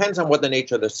 It depends on what the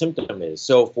nature of the symptom is.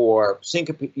 So for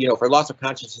syncope, for loss of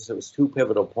consciousness, it was 2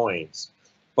 pivotal points.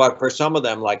 But for some of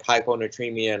them, like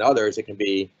hyponatremia and others, it can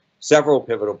be several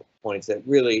pivotal points that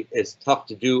really is tough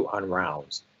to do on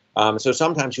rounds. So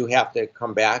sometimes you have to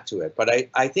come back to it. But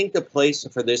I think the place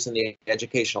for this in the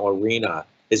educational arena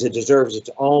is it deserves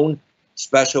its own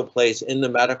special place in the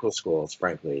medical schools,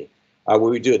 frankly, where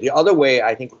we do it. The other way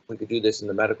I think we could do this in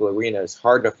the medical arena is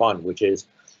hard to fund, which is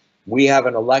we have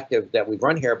an elective that we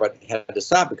run here but had to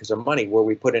stop because of money, where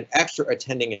we put an extra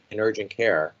attending in urgent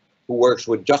care who works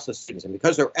with just the students. And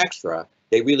because they're extra,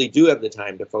 they really do have the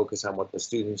time to focus on what the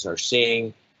students are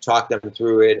seeing, talk them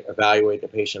through it, evaluate the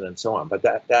patient, and so on. But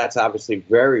that's obviously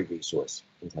very resource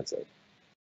intensive.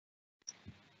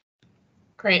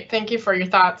 Great, thank you for your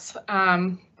thoughts.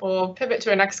 We'll pivot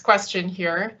to a next question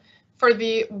here. For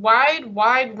the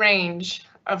wide range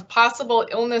of possible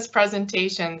illness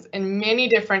presentations in many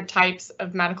different types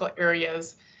of medical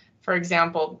areas, for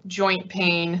example, joint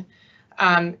pain,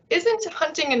 isn't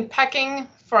hunting and pecking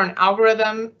for an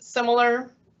algorithm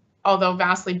similar, although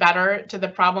vastly better, to the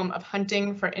problem of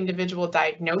hunting for individual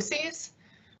diagnoses?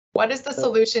 What is the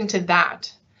solution to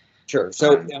that? Sure.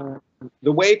 So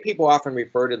the way people often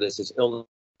refer to this is illness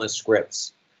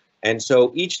scripts. And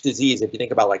so each disease, if you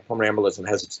think about like pulmonary embolism,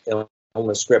 has its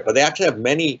illness script, but they actually have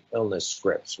many illness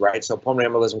scripts, right? So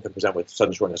pulmonary embolism can present with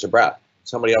sudden shortness of breath.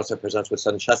 Somebody else that presents with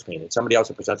sudden chest pain, and somebody else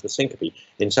that presents with syncope,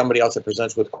 and somebody else that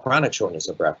presents with chronic shortness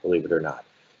of breath, believe it or not.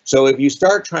 So if you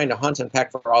start trying to hunt and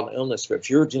peck for all the illness scripts,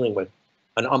 you're dealing with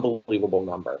an unbelievable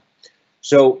number.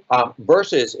 So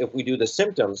versus if we do the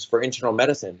symptoms for internal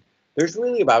medicine, there's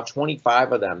really about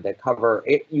 25 of them that cover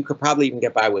it. You could probably even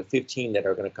get by with 15 that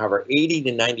are going to cover 80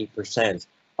 to 90%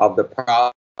 of the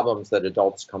problems that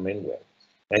adults come in with.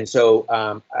 And so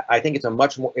I think it's a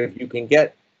much more, if you can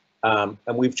get, and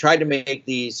we've tried to make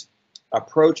these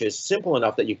approaches simple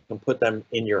enough that you can put them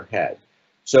in your head.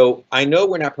 So I know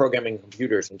we're not programming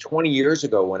computers, and 20 years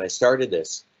ago when I started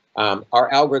this, our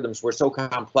algorithms were so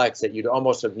complex that you'd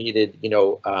almost have needed,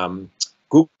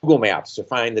 Google Maps to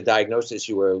find the diagnosis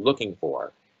you were looking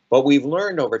for. But we've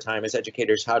learned over time as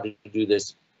educators how to do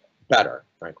this better,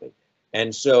 frankly.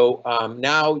 And so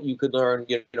now you could learn,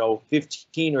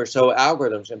 15 or so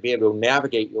algorithms and be able to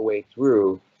navigate your way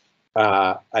through,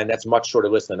 and that's a much shorter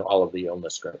list than all of the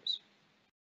illness scripts.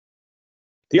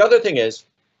 The other thing is,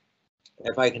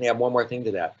 if I can add one more thing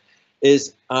to that,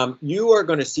 is you are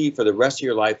going to see for the rest of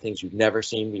your life things you've never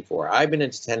seen before. I've been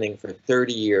attending for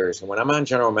 30 years, and when I'm on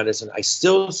general medicine, I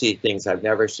still see things I've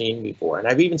never seen before. And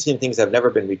I've even seen things that have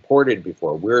never been reported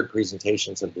before, weird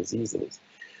presentations of diseases.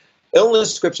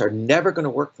 Illness scripts are never going to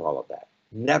work for all of that,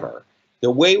 never. The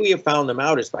way we have found them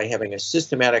out is by having a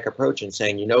systematic approach and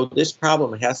saying, you know, this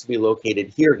problem has to be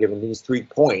located here given these 3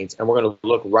 points, and we're going to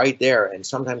look right there, and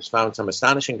sometimes found some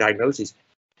astonishing diagnoses.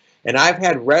 And I've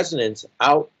had residents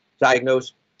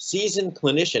out-diagnose seasoned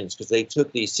clinicians because they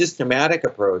took the systematic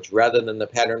approach rather than the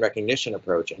pattern recognition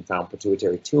approach and found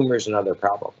pituitary tumors and other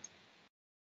problems.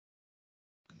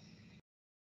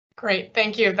 Great,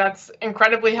 thank you. That's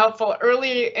incredibly helpful.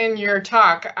 Early in your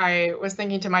talk, I was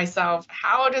thinking to myself,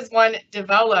 how does one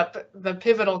develop the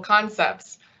pivotal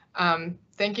concepts?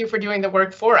 Thank you for doing the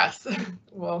work for us.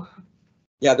 Well,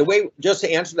 yeah, the way, just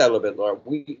to answer that a little bit, Laura,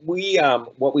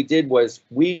 what we did was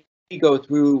we go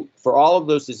through, for all of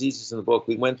those diseases in the book,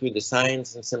 we went through the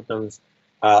signs and symptoms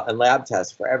and lab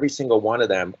tests for every single one of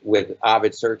them with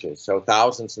Ovid searches, so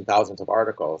thousands and thousands of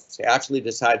articles, to actually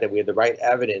decide that we had the right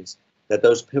evidence that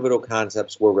those pivotal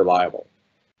concepts were reliable.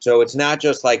 So it's not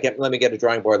just like, let me get a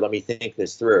drawing board, let me think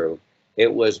this through.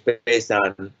 It was based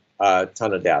on a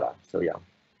ton of data, so yeah.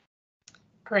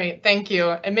 Great, thank you.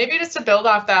 And maybe just to build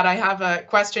off that, I have a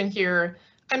question here.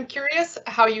 I'm curious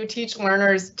how you teach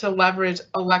learners to leverage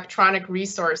electronic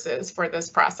resources for this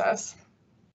process.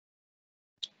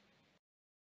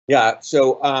 Yeah,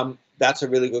 so that's a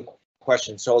really good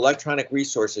question. So electronic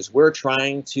resources, we're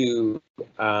trying to,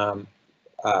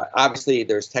 obviously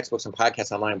there's textbooks and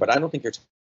podcasts online, but I don't think you're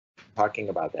talking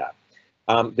about that.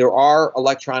 There are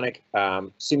electronic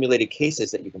simulated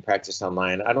cases that you can practice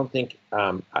online. I don't think,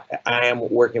 I am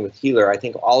working with Healer. I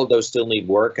think all of those still need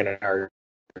work and are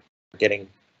getting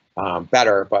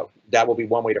better, but that will be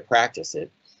one way to practice it.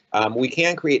 We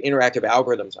can create interactive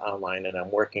algorithms online, and I'm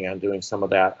working on doing some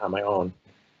of that on my own.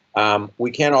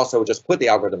 We can also just put the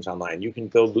algorithms online. You can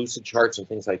build lucid charts and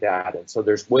things like that. And so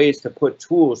there's ways to put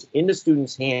tools into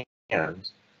students' hands, and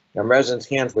residents'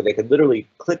 hands, where they could literally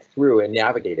click through and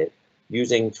navigate it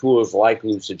using tools like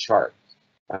lucid chart.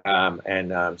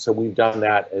 So we've done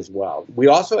that as well. We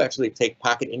also actually take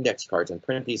pocket index cards and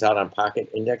print these out on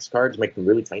pocket index cards, make them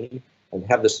really tiny, and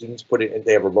have the students put it in.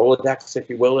 They have a Rolodex, if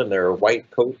you will, in their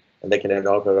white coat, and they can then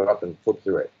open it up and flip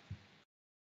through it.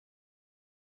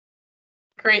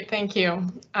 Great, thank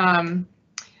you.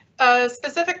 A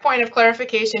specific point of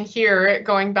clarification here,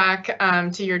 going back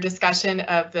to your discussion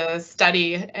of the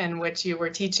study in which you were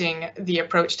teaching the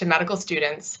approach to medical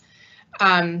students.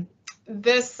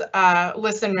 This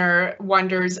listener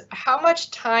wonders how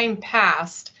much time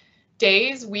passed,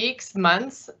 days, weeks,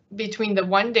 months, between the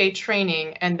one-day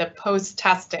training and the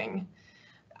post-testing.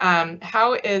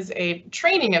 How is a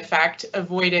training effect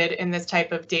avoided in this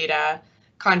type of data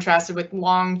contrasted with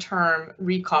long-term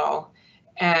recall?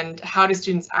 And how do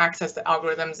students access the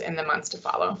algorithms in the months to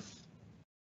follow?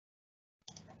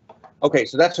 Okay,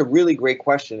 so that's a really great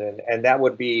question, and that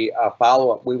would be a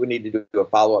follow-up. We would need to do a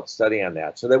follow-up study on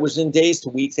that. So that was in days to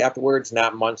weeks afterwards,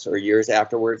 not months or years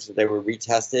afterwards that they were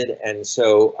retested. And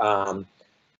so,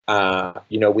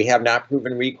 you know, we have not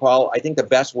proven recall. I think the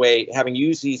best way, having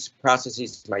used these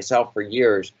processes myself for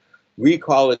years,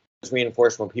 recall is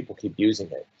reinforced when people keep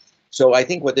using it. So I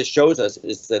think what this shows us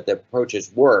is that the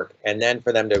approaches work, and then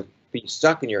for them to be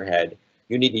stuck in your head,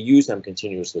 you need to use them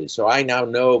continuously. So I now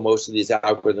know most of these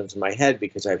algorithms in my head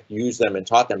because I've used them and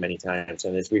taught them many times,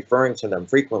 and it's referring to them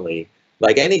frequently,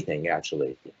 like anything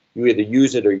actually. You either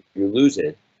use it or you lose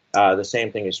it. The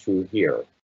same thing is true here.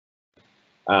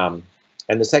 And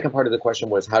the second part of the question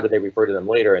was, how do they refer to them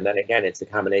later? And then again, it's a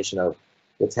combination of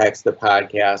the text, the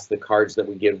podcast, the cards that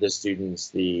we give the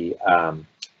students,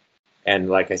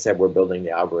 and like I said, we're building the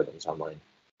algorithms online.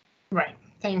 Right,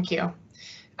 thank you.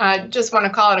 Just want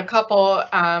to call out a couple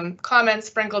comments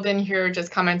sprinkled in here,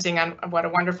 just commenting on what a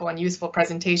wonderful and useful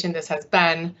presentation this has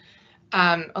been.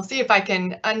 I'll see if I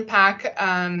can unpack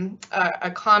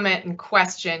a comment and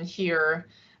question here.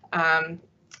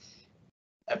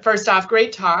 First off,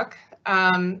 great talk.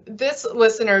 This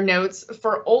listener notes,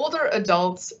 for older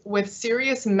adults with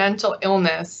serious mental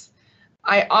illness,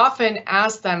 I often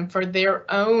ask them for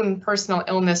their own personal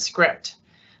illness script.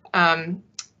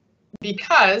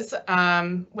 Because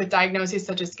with diagnoses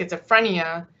such as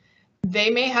schizophrenia, they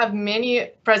may have many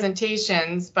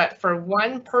presentations, but for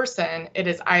one person, it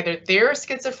is either their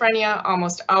schizophrenia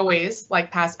almost always,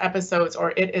 like past episodes,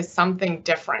 or it is something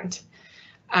different.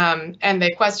 And they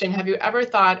question, have you ever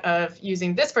thought of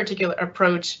using this particular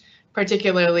approach,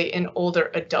 particularly in older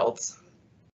adults?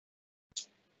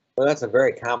 Well, that's a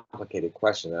very complicated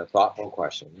question, a thoughtful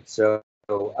question. So,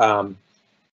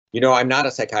 you know, I'm not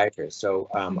a psychiatrist, so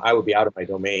I would be out of my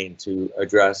domain to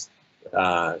address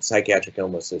psychiatric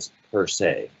illnesses per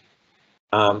se.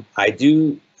 I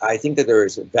think that there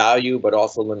is value, but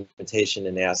also limitation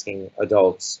in asking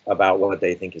adults about what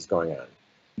they think is going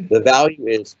on. The value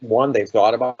is, one, they've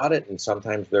thought about it, and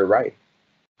sometimes they're right.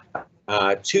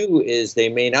 Two is they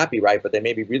may not be right, but they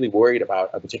may be really worried about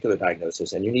a particular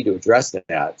diagnosis, and you need to address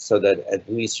that so that at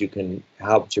least you can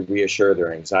help to reassure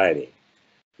their anxiety.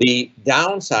 The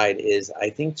downside is, I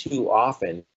think too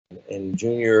often in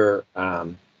junior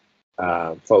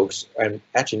folks, and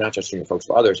actually not just junior folks,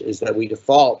 but others, is that we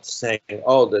default saying,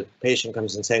 oh, the patient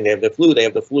comes in saying they have the flu, they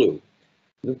have the flu.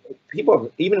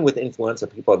 People, even with influenza,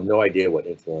 people have no idea what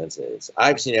influenza is.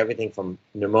 I've seen everything from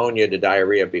pneumonia to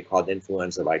diarrhea be called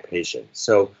influenza by patients.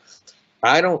 So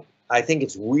I think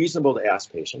it's reasonable to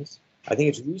ask patients. I think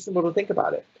it's reasonable to think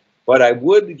about it. But I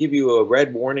would give you a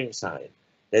red warning sign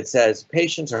that says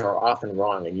patients are often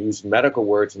wrong and use medical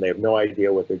words and they have no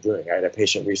idea what they're doing. I had a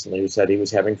patient recently who said he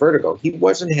was having vertigo. He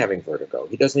wasn't having vertigo.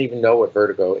 He doesn't even know what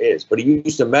vertigo is, but he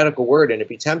used a medical word, and if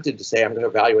he tempted to say, I'm going to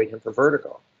evaluate him for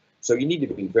vertigo. So you need to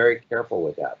be very careful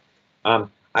with that.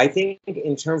 I think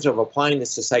in terms of applying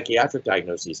this to psychiatric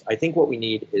diagnoses, I think what we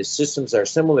need is systems that are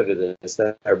similar to this,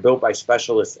 that are built by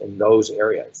specialists in those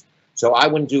areas. So I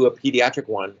wouldn't do a pediatric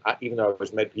one, even though I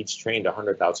was MedPeds trained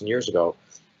 100,000 years ago.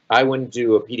 I wouldn't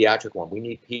do a pediatric one. We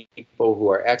need people who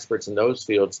are experts in those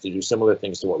fields to do similar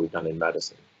things to what we've done in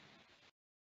medicine.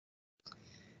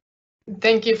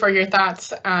 Thank you for your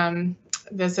thoughts.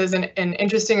 This is an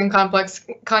interesting and complex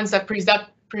concept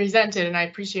presented, and I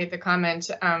appreciate the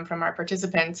comment from our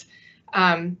participants.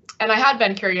 And I had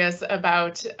been curious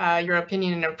about your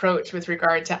opinion and approach with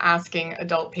regard to asking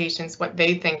adult patients what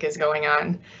they think is going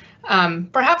on.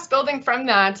 Perhaps building from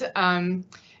that,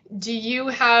 do you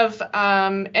have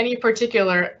any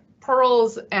particular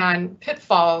pearls and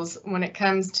pitfalls when it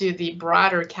comes to the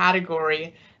broader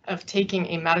category of taking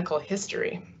a medical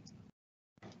history?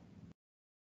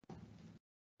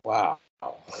 Wow.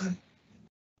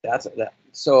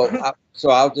 So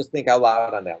I'll just think out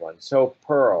loud on that one. So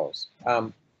pearls.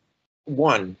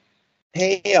 One,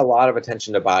 pay a lot of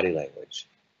attention to body language.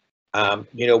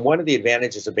 One of the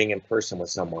advantages of being in person with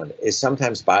someone is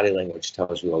sometimes body language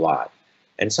tells you a lot.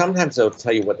 And sometimes they'll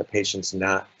tell you what the patient's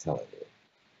not telling you.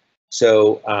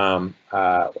 So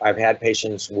I've had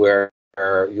patients where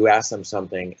you ask them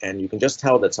something and you can just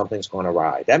tell that something's going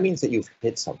awry. That means that you've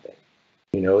hit something.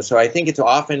 So I think it's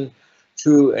often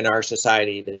true in our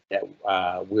society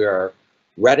that we are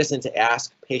reticent to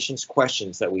ask patients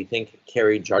questions that we think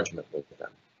carry judgment with them.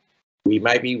 We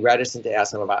might be reticent to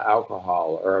ask them about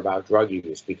alcohol or about drug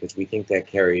use because we think that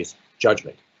carries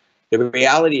judgment. The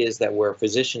reality is that we're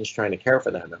physicians trying to care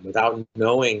for them, and without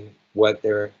knowing what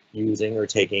they're using or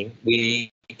taking,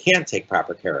 we can't take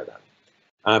proper care of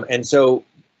them. And so,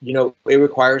 it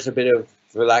requires a bit of,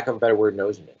 for lack of a better word,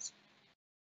 nosiness.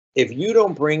 If you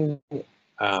don't bring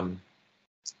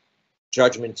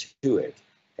judgment to it,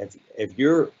 if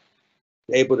you're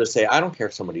able to say, I don't care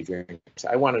if somebody drinks,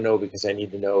 I want to know because I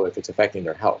need to know if it's affecting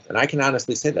their health. And I can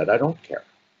honestly say that I don't care.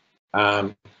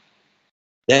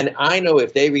 Then I know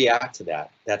if they react to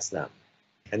that, that's them.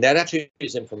 And that actually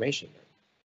is information.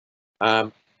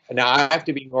 Now I have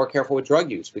to be more careful with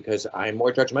drug use because I'm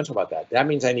more judgmental about that. That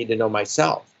means I need to know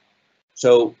myself.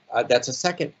 So that's a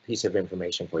second piece of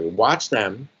information for you. Watch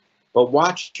them, but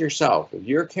watch yourself. If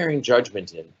you're carrying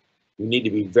judgment in, you need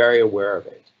to be very aware of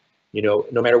it.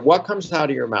 No matter what comes out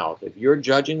of your mouth, if you're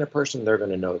judging the person, they're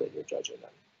going to know that you're judging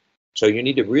them. So you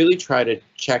need to really try to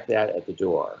check that at the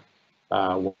door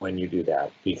when you do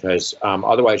that, because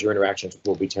otherwise your interactions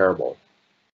will be terrible.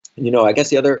 I guess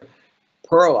the other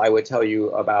pearl I would tell you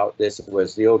about this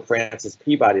was the old Francis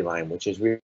Peabody line, which is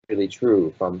really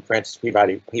true. From Francis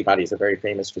Peabody. Peabody is a very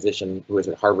famous physician who was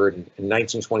at Harvard in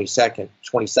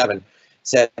 1927,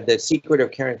 said the secret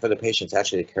of caring for the patient is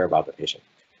actually to care about the patient.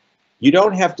 You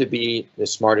don't have to be the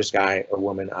smartest guy or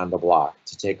woman on the block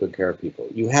to take good care of people.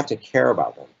 You have to care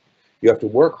about them. You have to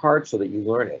work hard so that you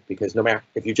learn it, because no matter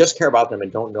if you just care about them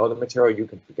and don't know the material, you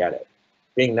can forget it.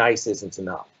 Being nice isn't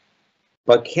enough.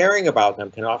 But caring about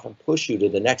them can often push you to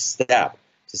the next step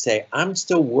to say, I'm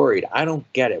still worried. I don't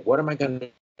get it. What am I going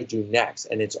to do next?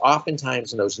 And it's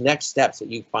oftentimes in those next steps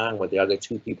that you find what the other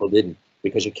two people didn't,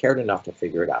 because you cared enough to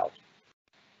figure it out.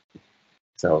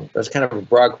 So that's kind of a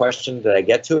broad question. Did I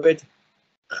get to it?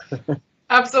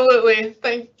 Absolutely.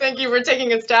 Thank you for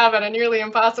taking a stab at a nearly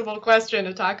impossible question,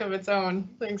 a talk of its own.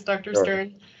 Thanks, Dr.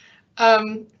 Stern.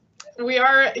 We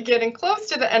are getting close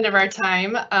to the end of our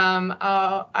time.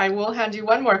 I will hand you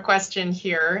one more question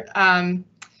here.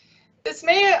 This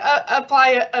may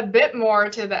apply a bit more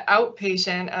to the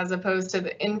outpatient as opposed to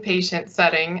the inpatient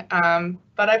setting,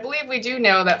 but I believe we do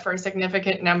know that for a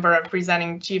significant number of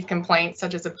presenting chief complaints,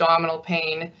 such as abdominal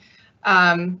pain,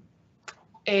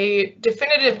 a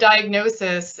definitive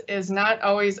diagnosis is not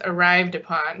always arrived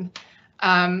upon.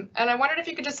 And I wondered if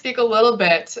you could just speak a little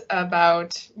bit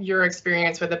about your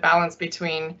experience with the balance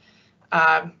between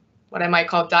what I might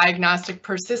call diagnostic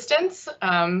persistence,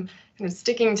 and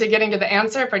sticking to getting to the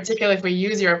answer, particularly if we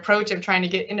use your approach of trying to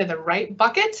get into the right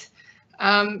bucket,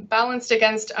 balanced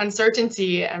against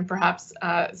uncertainty and perhaps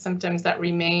symptoms that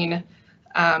remain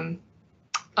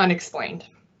unexplained.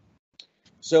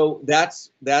 So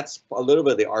that's a little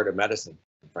bit of the art of medicine,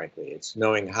 frankly. It's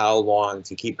knowing how long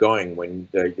to keep going when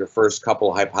your first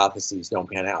couple hypotheses don't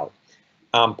pan out.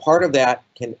 Part of that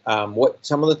can,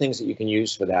 some of the things that you can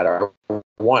use for that are,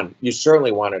 one, you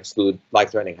certainly want to exclude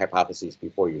life-threatening hypotheses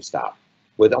before you stop.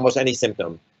 With almost any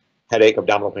symptom, headache,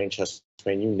 abdominal pain, chest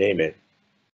pain, you name it,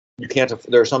 you can't,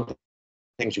 there are some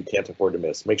things you can't afford to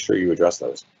miss. Make sure you address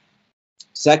those.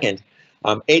 Second,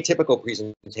 atypical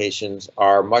presentations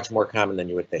are much more common than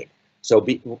you would think. So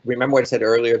remember what I said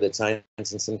earlier, that signs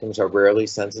and symptoms are rarely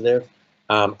sensitive?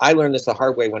 I learned this the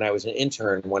hard way when I was an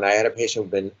intern, when I had a patient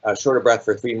who'd been short of breath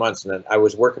for 3 months, and I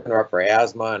was working her up for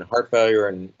asthma and heart failure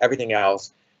and everything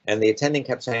else. And the attending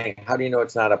kept saying, how do you know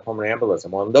it's not a pulmonary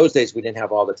embolism? Well, in those days, we didn't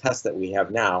have all the tests that we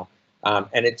have now.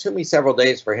 And it took me several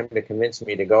days for him to convince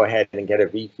me to go ahead and get a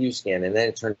VQ scan. And then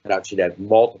it turned out she'd had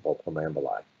multiple pulmonary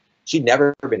emboli. She'd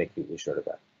never been acutely short of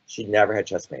breath. She'd never had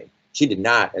chest pain. She did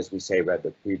not, as we say, read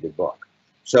the book.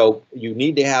 So you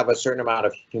need to have a certain amount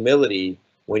of humility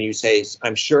when you say,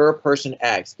 I'm sure person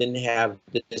X didn't have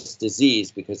this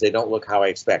disease because they don't look how I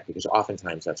expect, because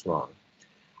oftentimes that's wrong.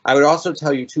 I would also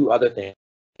tell you two other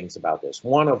things about this.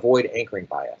 One, avoid anchoring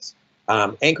bias.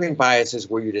 Anchoring bias is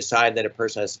where you decide that a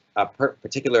person has a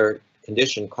particular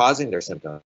condition causing their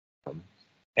symptom,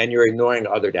 and you're ignoring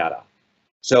other data.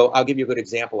 So I'll give you a good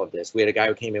example of this. We had a guy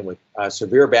who came in with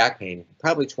severe back pain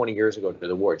probably 20 years ago to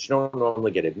the ward. You don't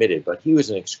normally get admitted, but he was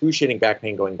in excruciating back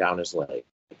pain going down his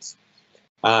legs.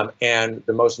 And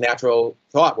the most natural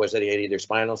thought was that he had either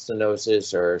spinal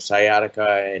stenosis or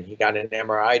sciatica, and he got an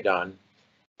MRI done,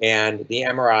 and the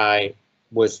MRI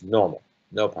was normal,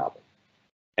 no problem.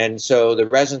 And so the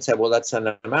resident said, well, let's send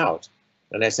him out.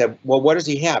 And I said, well, what does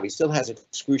he have? He still has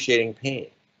excruciating pain,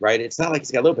 right? It's not like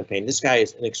he's got a little bit of pain. This guy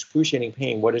is in excruciating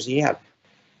pain. What does he have?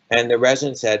 And the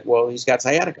resident said, well, he's got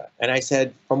sciatica. And I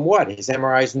said, from what? His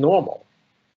MRI is normal.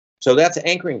 So that's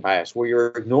anchoring bias, where you're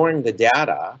ignoring the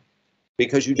data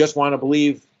because you just want to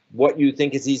believe what you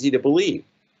think is easy to believe.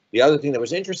 The other thing that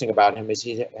was interesting about him is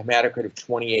he's a hematocrit of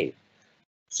 28.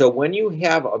 So when you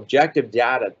have objective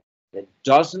data that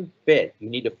doesn't fit, you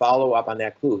need to follow up on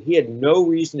that clue. He had no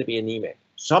reason to be anemic.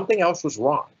 Something else was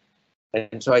wrong.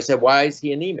 And so I said, why is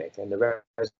he anemic? And the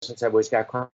resident said, well, he's got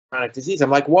chronic disease. I'm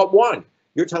like, what one?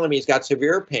 You're telling me he's got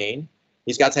severe pain.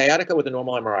 He's got sciatica with a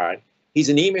normal MRI. He's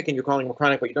anemic and you're calling him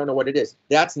chronic, but you don't know what it is.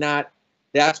 That's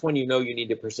when you know you need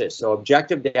to persist. So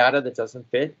objective data that doesn't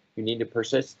fit, you need to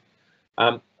persist.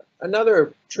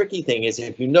 Another tricky thing is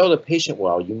if you know the patient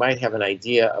well, you might have an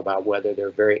idea about whether they're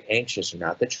very anxious or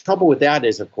not. The trouble with that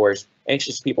is, of course,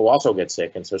 anxious people also get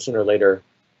sick, and so sooner or later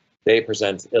they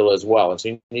present ill as well, and so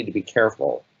you need to be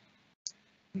careful.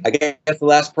 I guess the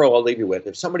last pro I'll leave you with,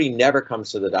 if somebody never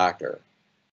comes to the doctor,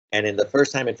 and in the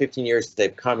first time in 15 years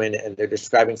they've come in and they're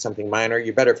describing something minor,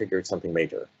 you better figure it's something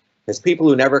major. Because people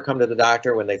who never come to the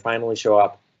doctor, when they finally show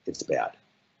up, it's bad.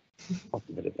 I'll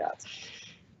leave it at that.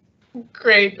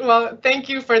 Great. Well, thank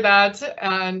you for that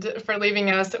and for leaving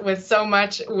us with so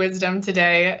much wisdom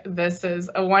today. This is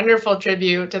a wonderful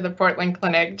tribute to the Portland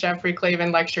Clinic Jeffrey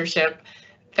Clavin Lectureship.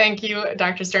 Thank you,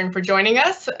 Dr. Stern, for joining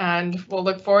us, and we'll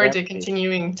look forward to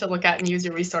continuing to look at and use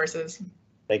your resources.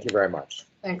 Thank you very much.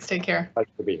 Thanks. Take care. Pleasure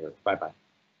to be here. Bye-bye.